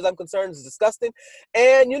 as far as I'm concerned, is disgusting.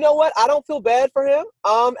 And you know what? I don't feel bad for him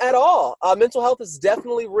at all. Mental health is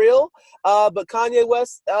definitely real. But Kanye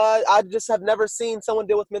West, I just have never seen someone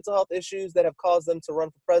deal with mental health issues that have caused them to run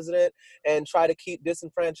for president and try to keep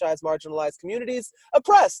disenfranchised, marginalized communities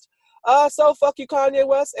oppressed. So fuck you, Kanye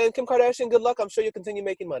West, and Kim Kardashian. Good luck. I'm sure you'll continue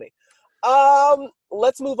making money.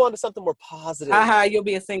 Let's move on to something more positive. You'll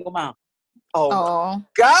be a single mom. Oh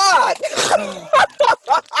God!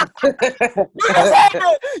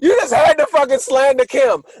 you just had to fucking slander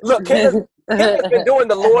Kim. Look, Kim has been doing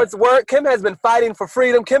the Lord's work. Kim has been fighting for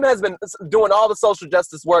freedom. Kim has been doing all the social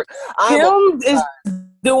justice work. Kim is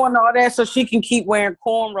doing all that so she can keep wearing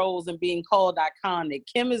cornrows and being called iconic.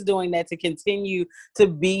 Kim is doing that to continue to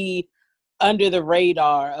be under the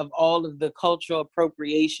radar of all of the cultural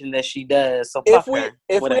appropriation that she does. So if we're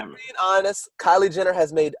being honest, Kylie Jenner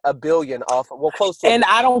has made $1 billion off. Well, close to. And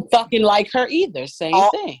I don't fucking like her either. Same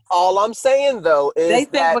thing. All I'm saying though is they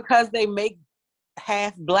think because they make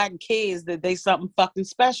half black kids that they something fucking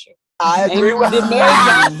special. I agree with Did Mary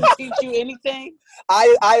Johnson teach you anything?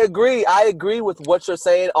 I agree. I agree with what you're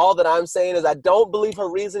saying. All that I'm saying is I don't believe her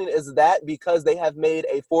reasoning is that because they have made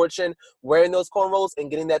a fortune wearing those cornrows and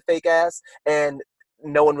getting that fake ass, and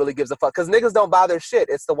no one really gives a fuck. Because niggas don't buy their shit.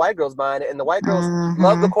 It's the white girls buying it, and the white girls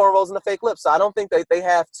love the cornrows and the fake lips. So I don't think they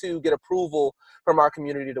have to get approval from our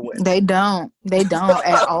community to win. They don't. They don't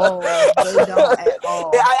at all. They don't at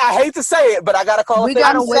all. I hate to say it, but I gotta call it.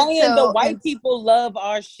 I'm saying the white people love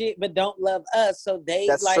our shit, but don't love us. So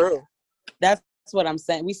that's true. That's what I'm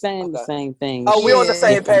saying. We saying the same thing. Oh, we're on the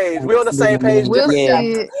same page. We're on the same page. We'll see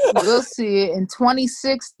it. We'll see it. In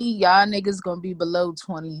 2060, y'all niggas gonna be below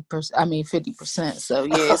 20%. I mean 50%. So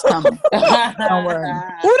yeah, it's coming. Don't worry.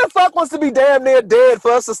 Who the fuck wants to be damn near dead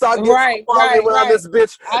for us to start getting around this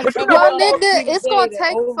bitch? Well, nigga, it's gonna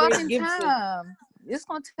take fucking time. It's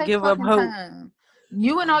gonna take fucking time.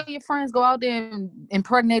 You and all your friends go out there and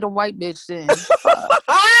impregnate a white bitch then.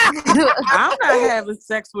 I'm not having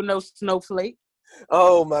sex with no snowflake.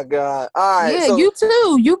 Oh my God. All right. Yeah, so, you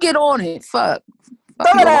too. You get on it. Fuck.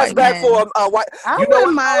 Throw that ass back for a white. I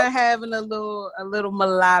wouldn't mind having a little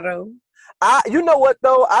mulatto. You know what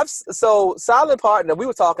though? So Silent Partner, we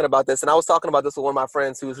were talking about this, and I was talking about this with one of my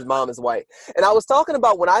friends whose mom is white. And I was talking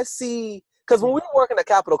about when I see, because when we were working at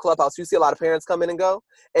Capitol Clubhouse, you see a lot of parents come in and go,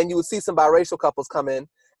 and you would see some biracial couples come in.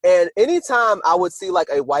 And anytime I would see like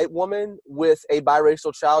a white woman with a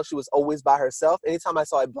biracial child, she was always by herself. Anytime I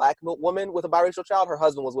saw a black woman with a biracial child, her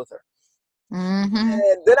husband was with her. Mm-hmm.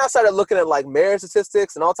 And then I started looking at like marriage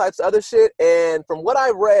statistics and all types of other shit. And from what I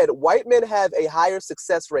read, white men have a higher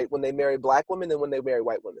success rate when they marry black women than when they marry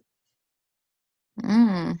white women.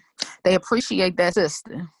 They appreciate that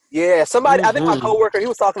sister. Yeah, somebody, I think my coworker, he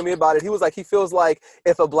was talking to me about it. He was like, he feels like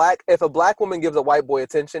if a black woman gives a white boy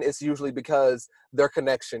attention, it's usually because their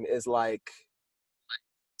connection is like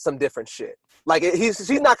some different shit. Like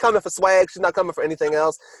she's not coming for swag. She's not coming for anything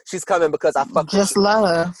else. She's coming because I fuck just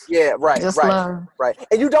love. Yeah, right, just right, love. right.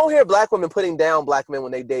 And you don't hear black women putting down black men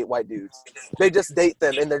when they date white dudes. They just date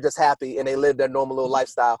them and they're just happy and they live their normal little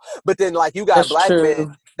lifestyle. But then like you got black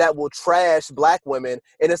men that will trash black women,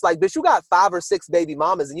 and it's like, bitch, you got 5 or 6 baby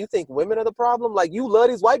mamas, and you think women are the problem? Like you love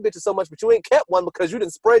these white bitches so much, but you ain't kept one because you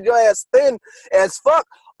didn't spread your ass thin as fuck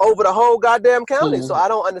over the whole goddamn county. So I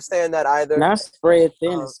don't understand that either. Not spread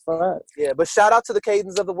thin as fuck. Yeah, but shout out to the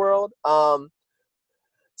Cadens of the world.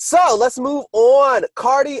 So let's move on.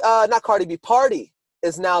 Party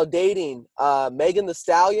is now dating Megan Thee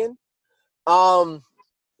Stallion.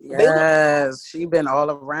 Yes, she been all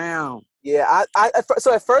around. Yeah,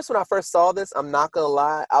 so at first when I first saw this, I'm not gonna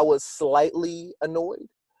lie, I was slightly annoyed.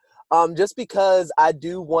 Just because I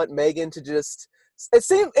do want Megan to just.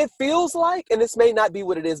 It feels like, and this may not be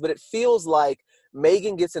what it is, but it feels like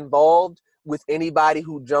Megan gets involved with anybody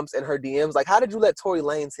who jumps in her DMs. Like, how did you let Tory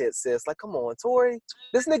Lanez hit, sis? Like, come on, Tory.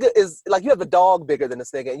 This nigga is, like, you have a dog bigger than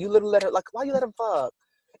this nigga, and you literally let her, like, why you let him fuck?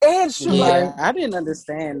 And shoot. Yeah, I didn't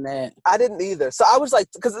understand that. I didn't either. So I was like,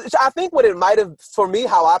 because I think what it might have, for me,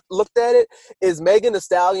 how I looked at it, is Megan Thee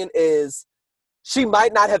Stallion she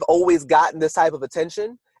might not have always gotten this type of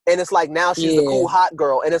attention. And it's like now she's the cool hot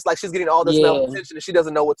girl, and it's like she's getting all this male attention, and she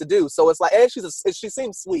doesn't know what to do. So it's like, and she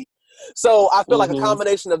seems sweet. So I feel like a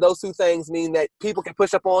combination of those two things mean that people can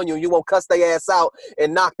push up on you, and you won't cuss their ass out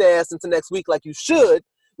and knock their ass into next week like you should.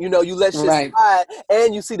 You know, you let shit slide,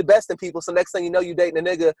 and you see the best in people. So next thing you know, you dating a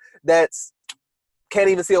nigga that's can't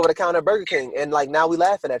even see over the counter at Burger King, and like now we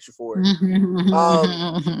laughing at you for it.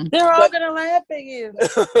 They're all gonna laugh at you.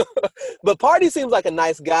 But Party seems like a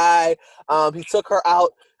nice guy. He took her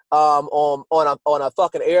out on a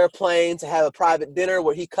fucking airplane to have a private dinner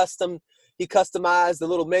where he customized the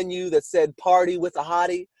little menu that said "Party with a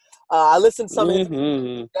Hottie." I listened to some of his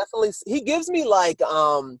definitely. He gives me like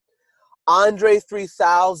Andre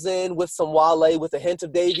 3000 with some Wale with a hint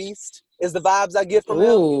of Dave East is the vibes I get from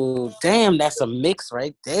him. Ooh, damn, that's a mix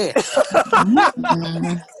right there.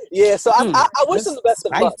 Yeah, so I wish him the best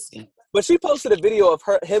of luck. But she posted a video of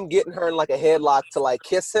him getting her in like a headlock to like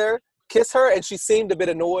kiss her, and she seemed a bit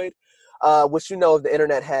annoyed. Which, you know, if the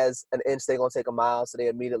internet has an inch, they're gonna take a mile. So they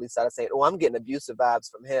immediately started saying, "Oh, I'm getting abusive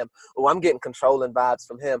vibes from him. Oh, I'm getting controlling vibes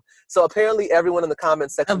from him." So apparently, everyone in the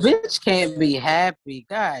comment section, a bitch can't be happy.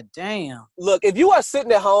 God damn. Look, if you are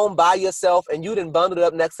sitting at home by yourself and you done bundled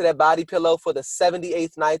up next to that body pillow for the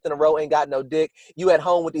 78th night in a row, ain't got no dick. You at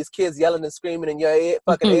home with these kids yelling and screaming in your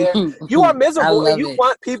fucking ear. You are miserable, and you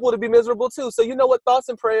want people to be miserable too. So you know what? Thoughts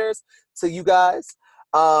and prayers to you guys.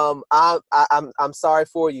 I'm sorry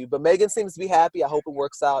for you, but Megan seems to be happy. I hope it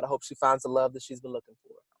works out. I hope she finds the love that she's been looking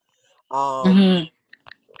for.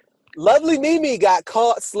 Lovely Mimi got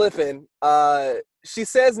caught slipping. She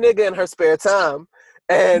says nigga in her spare time,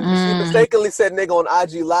 and she mistakenly said nigga on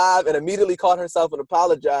IG Live and immediately caught herself and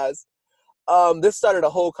apologized. This started a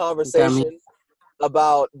whole conversation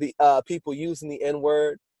about the people using the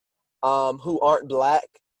N-word who aren't black.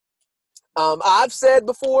 I've said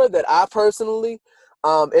before that I personally,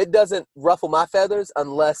 it doesn't ruffle my feathers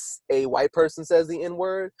unless a white person says the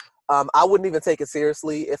N-word. I wouldn't even take it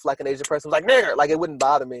seriously if like an Asian person was like nigger. Like it wouldn't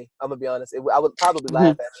bother me. I'm gonna be honest. I would probably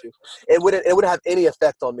laugh at you. It wouldn't have any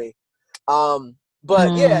effect on me.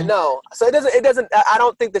 But yeah, no. So it doesn't. I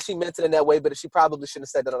don't think that she meant it in that way. But she probably shouldn't have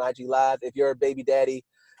said that on IG Live. If your baby daddy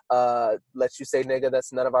lets you say nigga,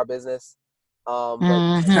 that's none of our business. But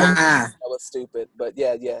that was stupid. But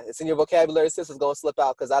yeah, it's in your vocabulary. Sis is gonna slip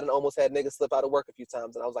out because I done almost had niggas slip out of work a few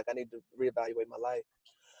times, and I was like, I need to reevaluate my life.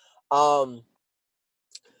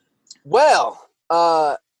 Well,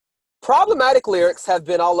 problematic lyrics have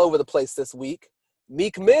been all over the place this week.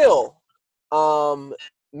 Meek Mill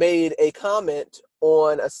made a comment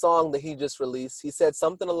on a song that he just released. He said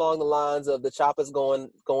something along the lines of the chopper's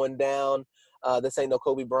going down. This ain't no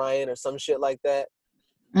Kobe Bryant or some shit like that.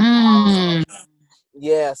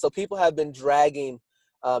 Yeah, so people have been dragging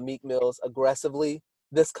Meek Mills aggressively.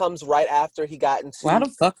 This comes right after he got into. Why the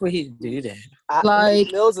fuck would he do that?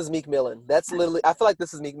 Meek Mills is Meek Millin. That's literally. I feel like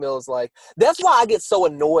this is Meek Mills. Like that's why I get so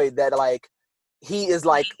annoyed that like he is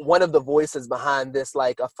like one of the voices behind this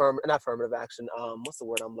like not affirmative action. What's the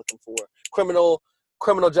word I'm looking for?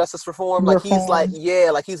 Criminal justice reform. Like he's like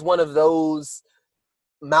like he's one of those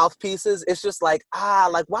mouthpieces. It's just like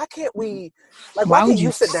like why can't we like why can't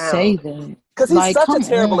you sit down? Say that? Because he's like, such a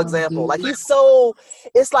terrible example. Dude. Like he's so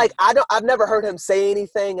it's like I've never heard him say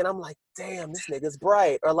anything and I'm like, damn, this nigga's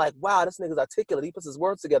bright. Or like, wow, this nigga's articulate. He puts his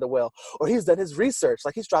words together well. Or he's done his research.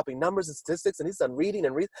 Like he's dropping numbers and statistics and he's done reading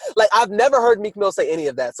and like I've never heard Meek Mill say any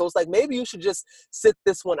of that. So it's like maybe you should just sit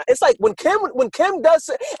this one. It's like when Kim does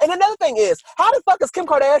and another thing is, how the fuck is Kim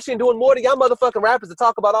Kardashian doing more than y'all motherfucking rappers to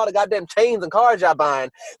talk about all the goddamn chains and cars y'all buying?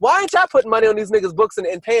 Why ain't y'all putting money on these niggas' books and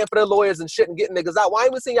paying for their lawyers and shit and getting niggas out? Why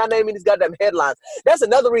ain't we seeing y'all naming these goddamn headlines? That's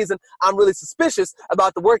another reason I'm really suspicious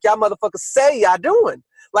about the work y'all motherfuckers say y'all doing.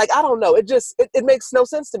 Like, I don't know. It makes no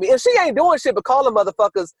sense to me. And she ain't doing shit but calling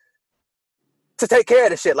motherfuckers to take care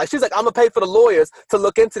of the shit. Like, she's like, I'm going to pay for the lawyers to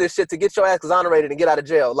look into this shit to get your ass exonerated and get out of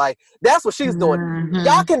jail. Like, that's what she's doing.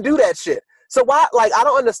 Y'all can do that shit. So why, like, I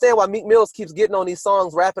don't understand why Meek Mills keeps getting on these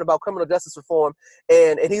songs rapping about criminal justice reform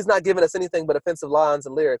and he's not giving us anything but offensive lines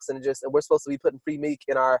and lyrics and we're supposed to be putting Free Meek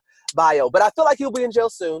in our bio. But I feel like he'll be in jail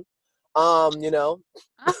soon. You know.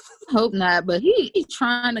 I hope not, but he's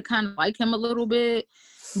trying to kind of like him a little bit.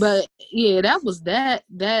 But yeah, that was that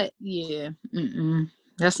yeah.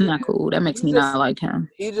 That's not cool. That makes me not like him.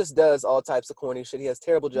 He just does all types of corny shit. He has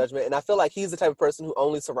terrible judgment, and I feel like he's the type of person who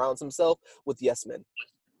only surrounds himself with yes men.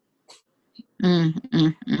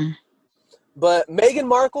 But Meghan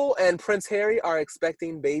Markle and Prince Harry are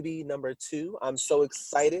expecting baby number 2. I'm so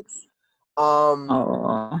excited. I'm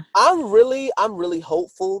really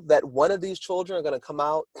hopeful that one of these children are gonna come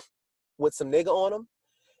out with some nigga on them.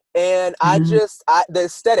 And the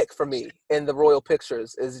aesthetic for me in the royal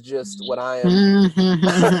pictures is just what I am.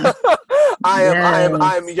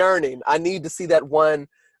 I am yearning. I need to see that one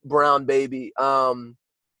brown baby in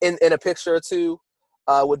a picture or two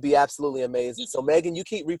would be absolutely amazing. So Meghan, you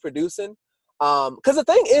keep reproducing. Because the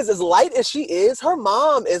thing is, as light as she is, her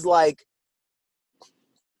mom is like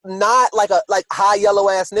not like a high yellow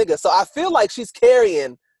ass nigga. So I feel like she's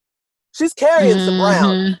carrying some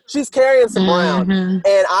brown. She's carrying some brown.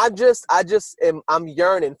 And I'm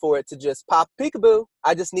yearning for it to just pop peekaboo.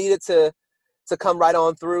 I just need it to come right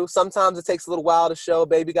on through. Sometimes it takes a little while to show.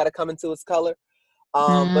 Baby got to come into its color.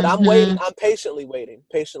 But I'm waiting. I'm patiently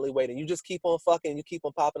waiting. You just keep on fucking. You keep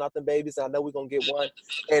on popping out them babies. And I know we're going to get one.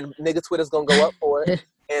 And nigga Twitter's going to go up for it.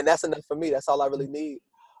 And that's enough for me. That's all I really need.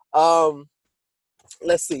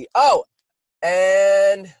 Let's see. Oh,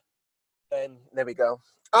 and there we go.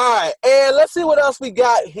 All right. And let's see what else we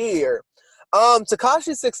got here.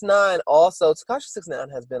 Tekashi 6ix9ine also. Tekashi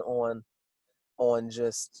 6ix9ine has been on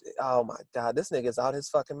just, oh my God, this nigga's out his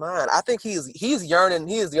fucking mind. I think he's yearning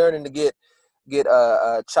to get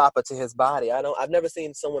a chopper to his body. I've never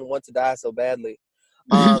seen someone want to die so badly.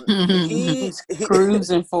 He's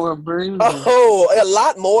cruising for a bruising. Oh, a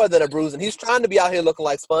lot more than a bruising. He's trying to be out here looking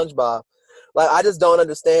like SpongeBob. Like, I just don't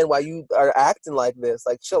understand why you are acting like this.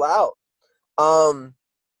 Like, chill out.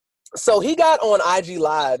 So he got on IG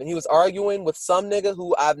Live and he was arguing with some nigga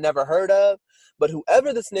who I've never heard of. But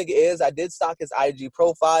whoever this nigga is, I did stalk his IG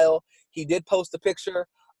profile. He did post a picture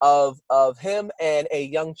of him and a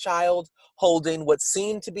young child holding what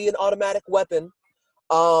seemed to be an automatic weapon.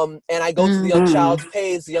 And I go to the young child's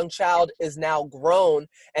page. The young child is now grown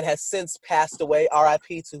and has since passed away.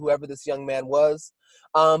 RIP to whoever this young man was.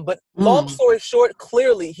 But long story short,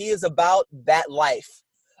 clearly he is about that life.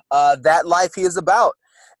 That life he is about.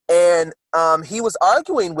 And he was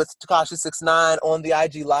arguing with Tekashi 6ix9ine on the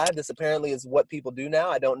IG Live. This apparently is what people do now.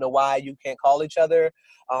 I don't know why you can't call each other.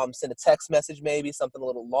 Send a text message, maybe something a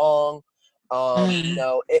little long. You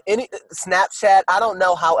know, any Snapchat. I don't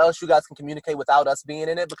know how else you guys can communicate without us being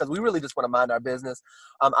in it, because we really just want to mind our business.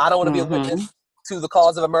 I don't want to be a witness to the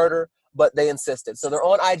cause of a murder, but they insisted. So they're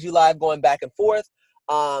on IG Live going back and forth.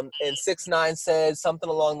 And 6ix9ine said something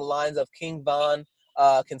along the lines of King Von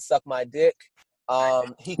can suck my dick.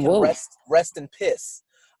 He can rest in piss.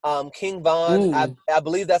 King Von, I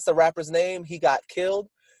believe that's the rapper's name. He got killed.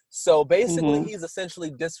 So basically, he's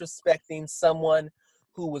essentially disrespecting someone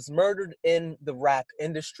who was murdered in the rap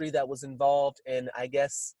industry that was involved in, I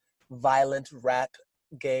guess, violent rap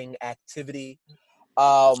gang activity.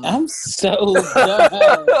 I'm so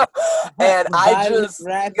done. And I just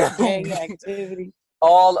rap gang activity.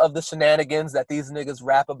 All of the shenanigans that these niggas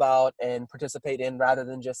rap about and participate in rather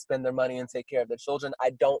than just spend their money and take care of their children. I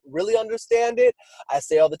don't really understand it. I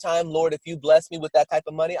say all the time, Lord, if you bless me with that type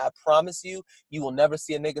of money, I promise you, you will never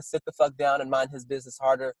see a nigga sit the fuck down and mind his business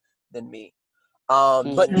harder than me.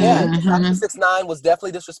 But yeah, Tekashi 6ix9ine was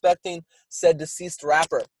definitely disrespecting said deceased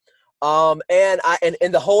rapper. And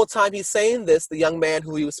the whole time he's saying this, the young man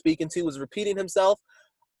who he was speaking to was repeating himself,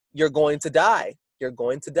 "You're going to die. You're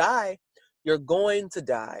going to die. You're going to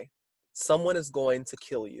die. Someone is going to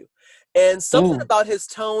kill you." And something about his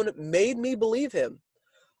tone made me believe him.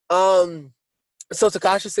 So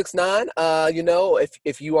Tekashi 6ix9ine, you know,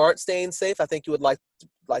 if you aren't staying safe, I think you would like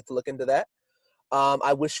to look into that.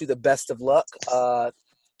 I wish you the best of luck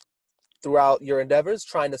throughout your endeavors,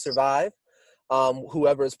 trying to survive.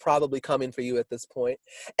 Whoever is probably coming for you at this point.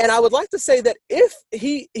 And I would like to say that if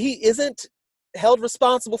he isn't held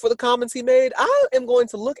responsible for the comments he made, I am going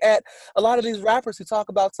to look at a lot of these rappers who talk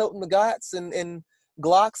about toting the Gots and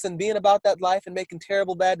Glocks and being about that life and making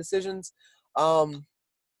terrible bad decisions. I'm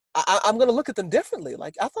going to look at them differently.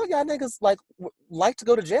 Like, I thought y'all niggas like to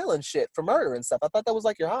go to jail and shit for murder and stuff. I thought that was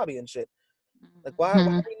like your hobby and shit. Like, why are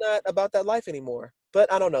we not about that life anymore?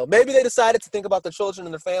 But I don't know. Maybe they decided to think about their children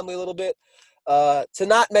and their family a little bit to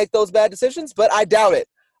not make those bad decisions, but I doubt it.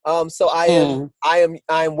 So I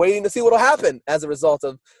am waiting to see what will happen as a result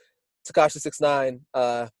of Tekashi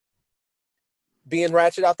 6ix9ine being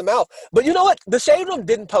ratchet out the mouth. But you know what? The Shade Room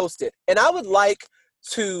didn't post it, and I would like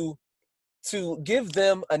to give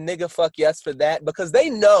them a nigga fuck yes for that, because they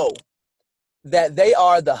know that they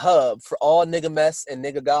are the hub for all nigga mess and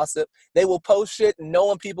nigga gossip. They will post shit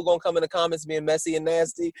knowing people gonna come in the comments being messy and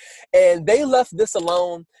nasty. And they left this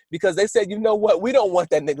alone because they said, you know what? We don't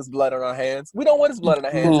want that nigga's blood on our hands. We don't want his blood on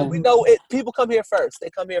our hands. And we know it. People come here first.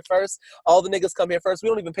 They come here first. All the niggas come here first. We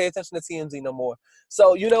don't even pay attention to TMZ no more.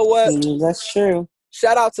 So you know what? That's true.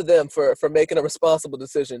 Shout out to them for making a responsible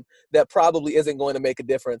decision that probably isn't going to make a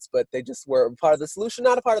difference, but they just were part of the solution,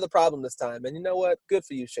 not a part of the problem this time. And you know what? Good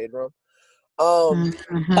for you, Shade Room.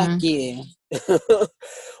 Fuck yeah.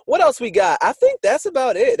 What else we got? I think that's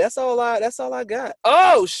about it. That's all I got.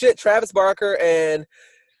 Oh shit, Travis Barker and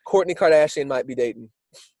Kourtney Kardashian might be dating.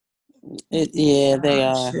 Yeah, they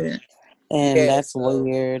are. Shit. And yeah, that's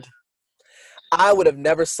weird. I would have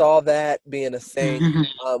never saw that being a thing.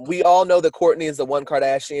 We all know that Kourtney is the one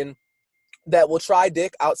Kardashian that will try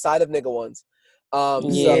dick outside of nigga ones.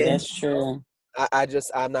 Yeah, So that's true.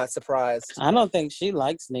 I'm not surprised. I don't think she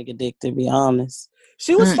likes nigga dick, to be honest.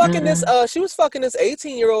 She was fucking this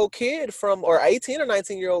 18-year-old kid from, or 18 or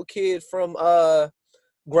 19-year-old kid from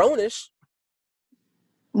Grownish.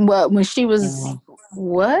 What, when she was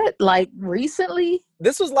what? Like recently?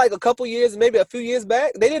 This was like a couple years, maybe a few years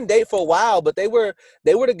back. They didn't date for a while, but they were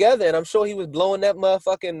together, and I'm sure he was blowing that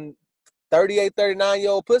motherfucking 38,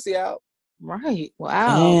 39-year-old pussy out. Right.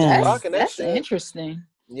 Wow. Damn. That's interesting.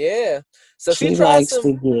 Yeah. So she tries likes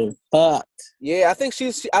to get fucked. Yeah, I think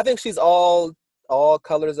she's all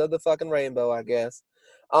colors of the fucking rainbow, I guess.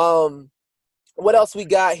 What else we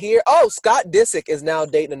got here? Oh, Scott Disick is now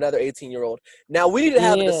dating another 18-year-old. Now we need to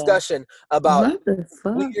have a discussion about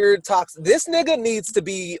weird talks. This nigga needs to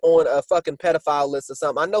be on a fucking pedophile list or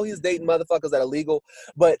something. I know he's dating motherfuckers that are legal,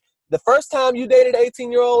 but the first time you dated an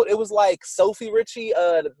 18-year-old, it was like Sophie Richie,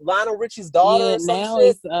 Lionel Richie's daughter. Yeah, or some now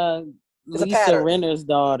shit. It's Lisa Rinna's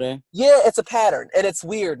daughter. Yeah, it's a pattern, and it's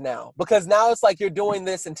weird now because now it's like you're doing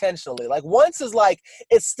this intentionally. Like once is like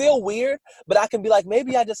it's still weird, but I can be like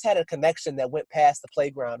maybe I just had a connection that went past the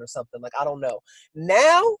playground or something. Like I don't know.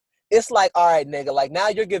 Now it's like all right, nigga. Like now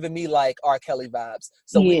you're giving me like R. Kelly vibes.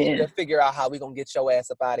 So we need to figure out how we gonna get your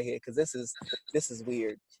ass up out of here because this is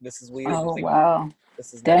weird. This is weird. Oh wow.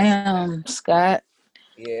 This is damn, Scott.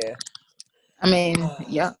 Yeah. I mean,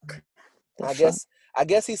 yuck. I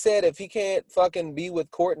guess he said if he can't fucking be with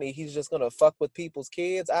Courtney, he's just gonna fuck with people's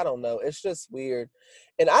kids. I don't know. It's just weird,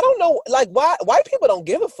 and I don't know like why white people don't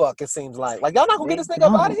give a fuck. It seems like y'all not gonna get this nigga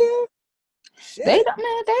up out of here. Shit. They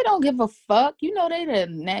don't give a fuck. You know they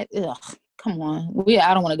didn't. Ugh, come on.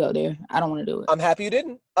 I don't want to go there. I don't want to do it. I'm happy you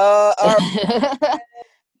didn't. Rihanna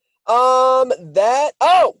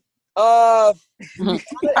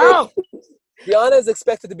is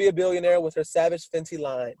expected to be a billionaire with her Savage Fenty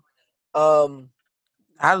line.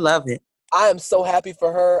 I love it. I am so happy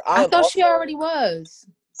for her. I thought she already was.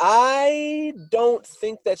 I don't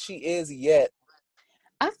think that she is yet.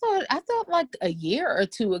 I thought like a year or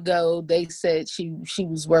two ago they said she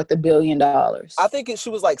was worth $1 billion. I think it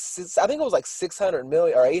was like 600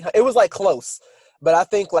 million or 800. It was like close, but I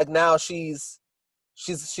think like now she's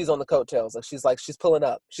on the coattails. Like she's pulling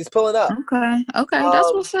up. She's pulling up. Okay,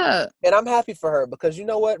 that's what's up. And I'm happy for her because you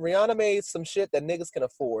know what? Rihanna made some shit that niggas can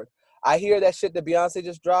afford. I hear that shit that Beyonce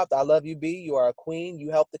just dropped. I love you, B. You are a queen. You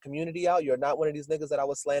help the community out. You're not one of these niggas that I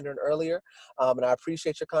was slandering earlier. And I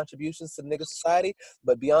appreciate your contributions to the nigga society.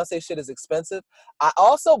 But Beyonce shit is expensive. I'm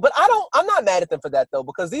not mad at them for that though,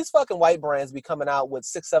 because these fucking white brands be coming out with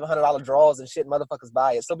 $600-700 draws and shit. Motherfuckers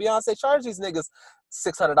buy it. So Beyonce, charge these niggas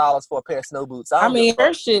 $600 for a pair of snow boots. I mean,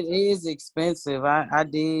 her shit is expensive. I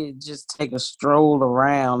did just take a stroll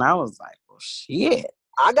around. I was like, well, shit.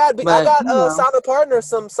 I got Simon Partner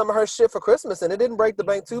some of her shit for Christmas, and it didn't break the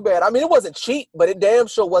bank too bad. I mean, it wasn't cheap, but it damn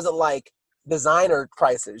sure wasn't like designer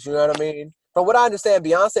prices. You know what I mean? From what I understand,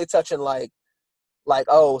 Beyonce touching like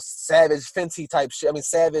Savage Fenty type shit. I mean,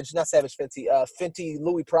 not Savage Fenty, Fenty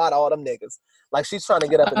Louis Prada, all them niggas. Like she's trying to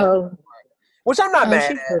get up in that, which I'm not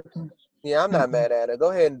mad at. Yeah, I'm not mad at her.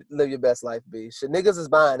 Go ahead and live your best life, B. Shit, niggas is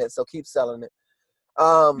buying it, so keep selling it.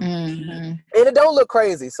 And it don't look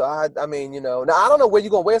crazy, so I mean, you know, now I don't know where you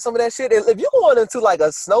gonna wear some of that shit. If you going into like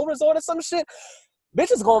a snow resort or some shit,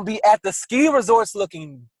 bitches gonna be at the ski resorts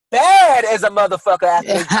looking bad as a motherfucker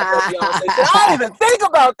after they Beyonce shit. I didn't even think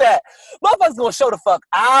about that. Motherfuckers gonna show the fuck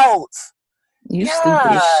out. You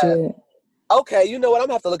stupid as shit. Okay, you know what? I'm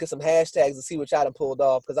gonna have to look at some hashtags and see what y'all done pulled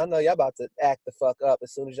off, because I know y'all about to act the fuck up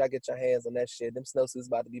as soon as y'all get your hands on that shit. Them snowsuits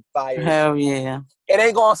about to be fire. Hell yeah. It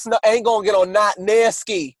ain't gonna get on not near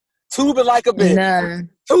ski. Tubing like a bitch. Nah.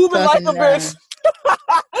 Tubing like a bitch.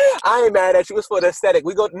 I ain't mad at you. It's for the aesthetic.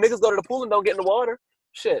 Niggas go to the pool and don't get in the water.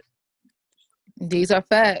 Shit. These are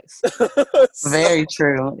facts. Very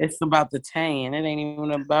true. It's about the tan. It ain't even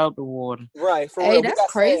about the water. Right. For hey, real. That's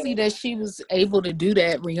crazy that she was able to do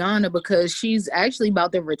that, Rihanna, because she's actually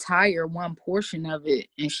about to retire one portion of it,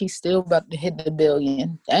 and she's still about to hit the $1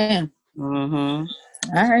 billion. Damn. Mm-hmm.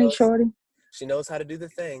 All right, shorty. She knows how to do the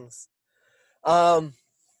things. But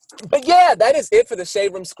yeah, that is it for the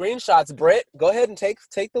Shade Room screenshots. Brett, go ahead and take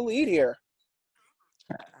the lead here.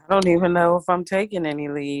 I don't even know if I'm taking any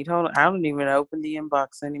lead. Hold on. I don't even open the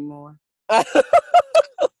inbox anymore.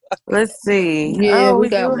 Let's see. Yeah, we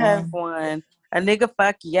do have one. A nigga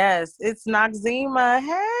fuck yes. It's Noxzema.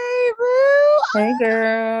 Hey, boo. Hey,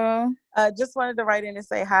 girl. Just wanted to write in and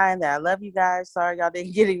say hi and that I love you guys. Sorry y'all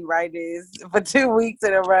didn't get any write-ins for 2 weeks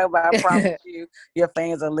in a row, but I promise you, your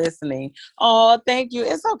fans are listening. Oh, thank you.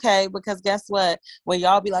 It's okay because guess what? When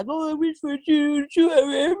y'all be like, "Oh, I wish for you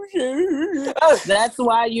to," that's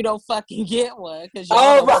why you don't fucking get one because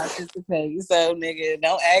y'all don't participate. So, nigga,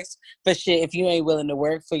 don't ask for shit if you ain't willing to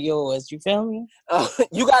work for yours. You feel me?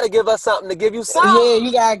 You got to give us something to give you some. Yeah,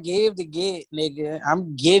 you gotta give to get, nigga.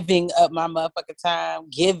 I'm giving up my motherfucking time,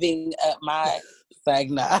 giving up my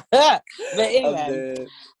nah. But anyway,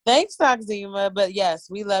 thanks, Noxzema. But yes,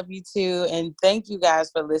 we love you too, and thank you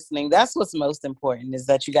guys for listening. That's what's most important is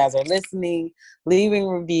that you guys are listening, leaving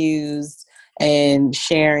reviews, and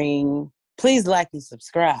sharing. Please like and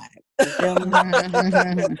subscribe. You feel me?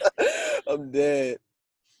 I'm dead.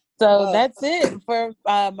 So that's it for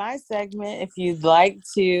my segment. If you'd like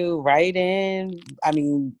to write in,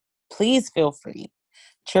 please feel free.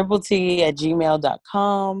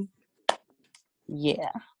 TripleT@gmail.com.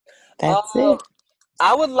 Yeah, that's it.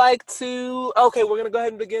 I would like to... Okay, we're going to go ahead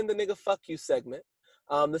and begin the nigga fuck you segment.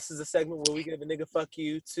 This is a segment where we give a nigga fuck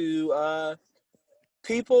you to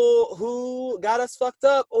people who got us fucked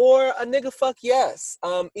up or a nigga fuck yes.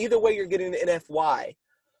 Either way, you're getting an NFY.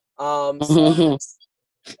 So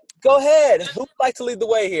go ahead. Who would like to lead the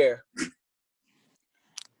way here?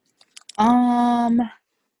 I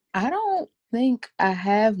don't think I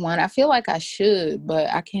have one. I feel like I should, but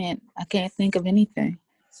I can't think of anything.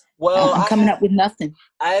 Well, I'm coming up with nothing.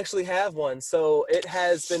 I actually have one. So it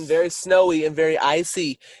has been very snowy and very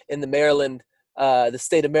icy in the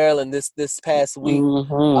state of Maryland this past week.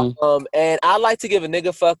 And I'd like to give a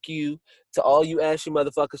nigga fuck you to all you ashy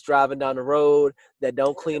motherfuckers driving down the road that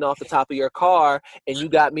don't clean off the top of your car, and you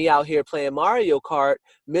got me out here playing Mario Kart,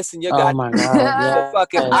 missing your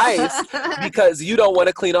fucking ice because you don't want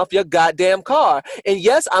to clean off your goddamn car. And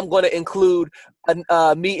yes, I'm going to include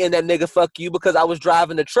me in that nigga fuck you because I was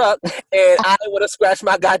driving the truck and I didn't want to scratch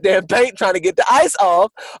my goddamn paint trying to get the ice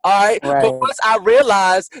off. All right. But once I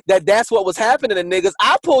realized that that's what was happening to niggas,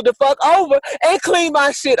 I pulled the fuck over and cleaned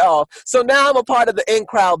my shit off. So now I'm a part of the in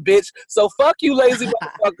crowd, bitch. So fuck you lazy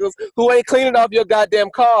motherfuckers who ain't cleaning off your goddamn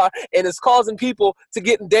car and is causing people to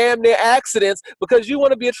get in damn near accidents because you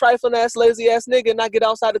want to be a trifling ass lazy ass nigga and not get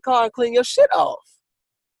outside the car and clean your shit off.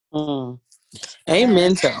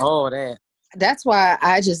 Amen to all that. That's why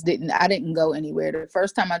I didn't go anywhere. The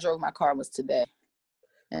first time I drove my car was today.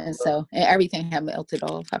 And everything had melted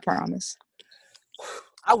off, I promise.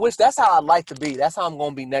 I wish that's how I'd like to be. That's how I'm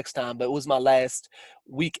going to be next time. But it was my last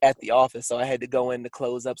week at the office, so I had to go in to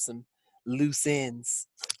close up some loose ends.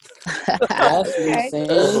 Yes.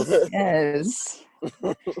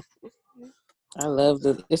 I love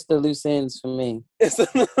it's the loose ends for me.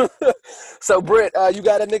 So, Britt, you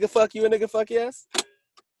got a nigga fuck you, a nigga fuck yes?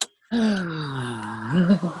 I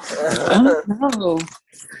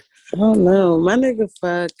don't know. My nigga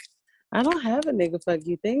fuck. I don't have a nigga fuck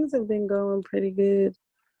you. Things have been going pretty good.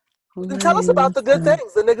 Then tell us about the good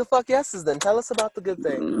things. The nigga fuck yeses then. Tell us about the good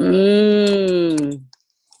things.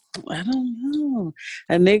 I don't know.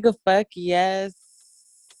 A nigga fuck yes.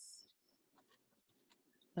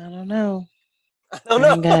 I don't know.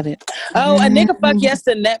 I got it. Oh, a nigga fuck yes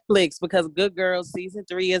to Netflix because Good Girls season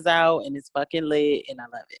 3 is out and it's fucking lit and I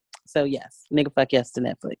love it. So yes, nigga fuck yes to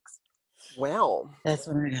Netflix. Wow. That's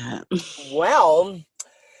what I got. Wow.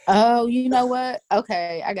 Oh, you know what?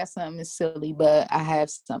 Okay, I got something silly, but I have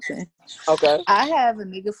something. Okay. I have a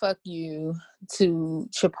nigga fuck you to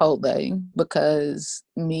Chipotle because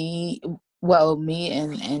me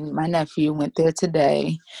and my nephew went there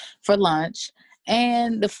today for lunch,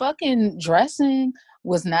 and the fucking dressing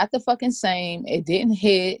was not the fucking same. It didn't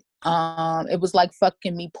hit. It was like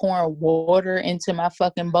fucking me pouring water into my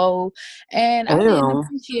fucking bowl, and I didn't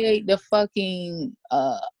appreciate the fucking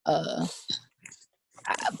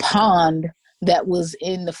pond that was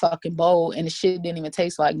in the fucking bowl, and the shit didn't even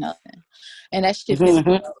taste like nothing. And that shit pissed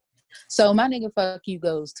me off. So my nigga fuck you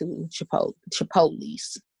goes to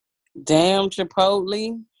Chipotle's. Damn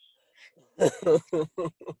Chipotle.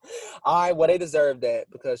 All right, well, they deserve that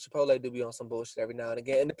because Chipotle do be on some bullshit every now and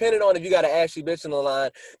again. And depending on if you got an ashy bitch in the line,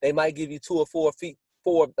 they might give you 2 or 4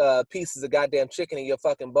 pieces of goddamn chicken in your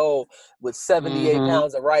fucking bowl with 78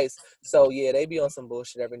 pounds of rice. So yeah, they be on some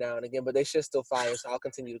bullshit every now and again, but they should still fire. So I'll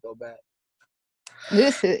continue to go back.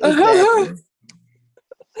 This is exactly.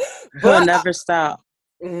 We'll never stop.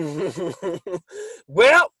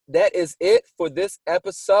 Well, that is it for this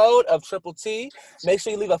episode of Triple T. Make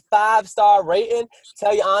sure you leave a 5-star rating.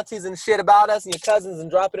 Tell your aunties and shit about us and your cousins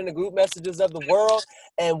and drop it in the group messages of the world.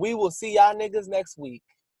 And we will see y'all niggas next week.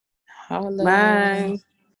 Bye.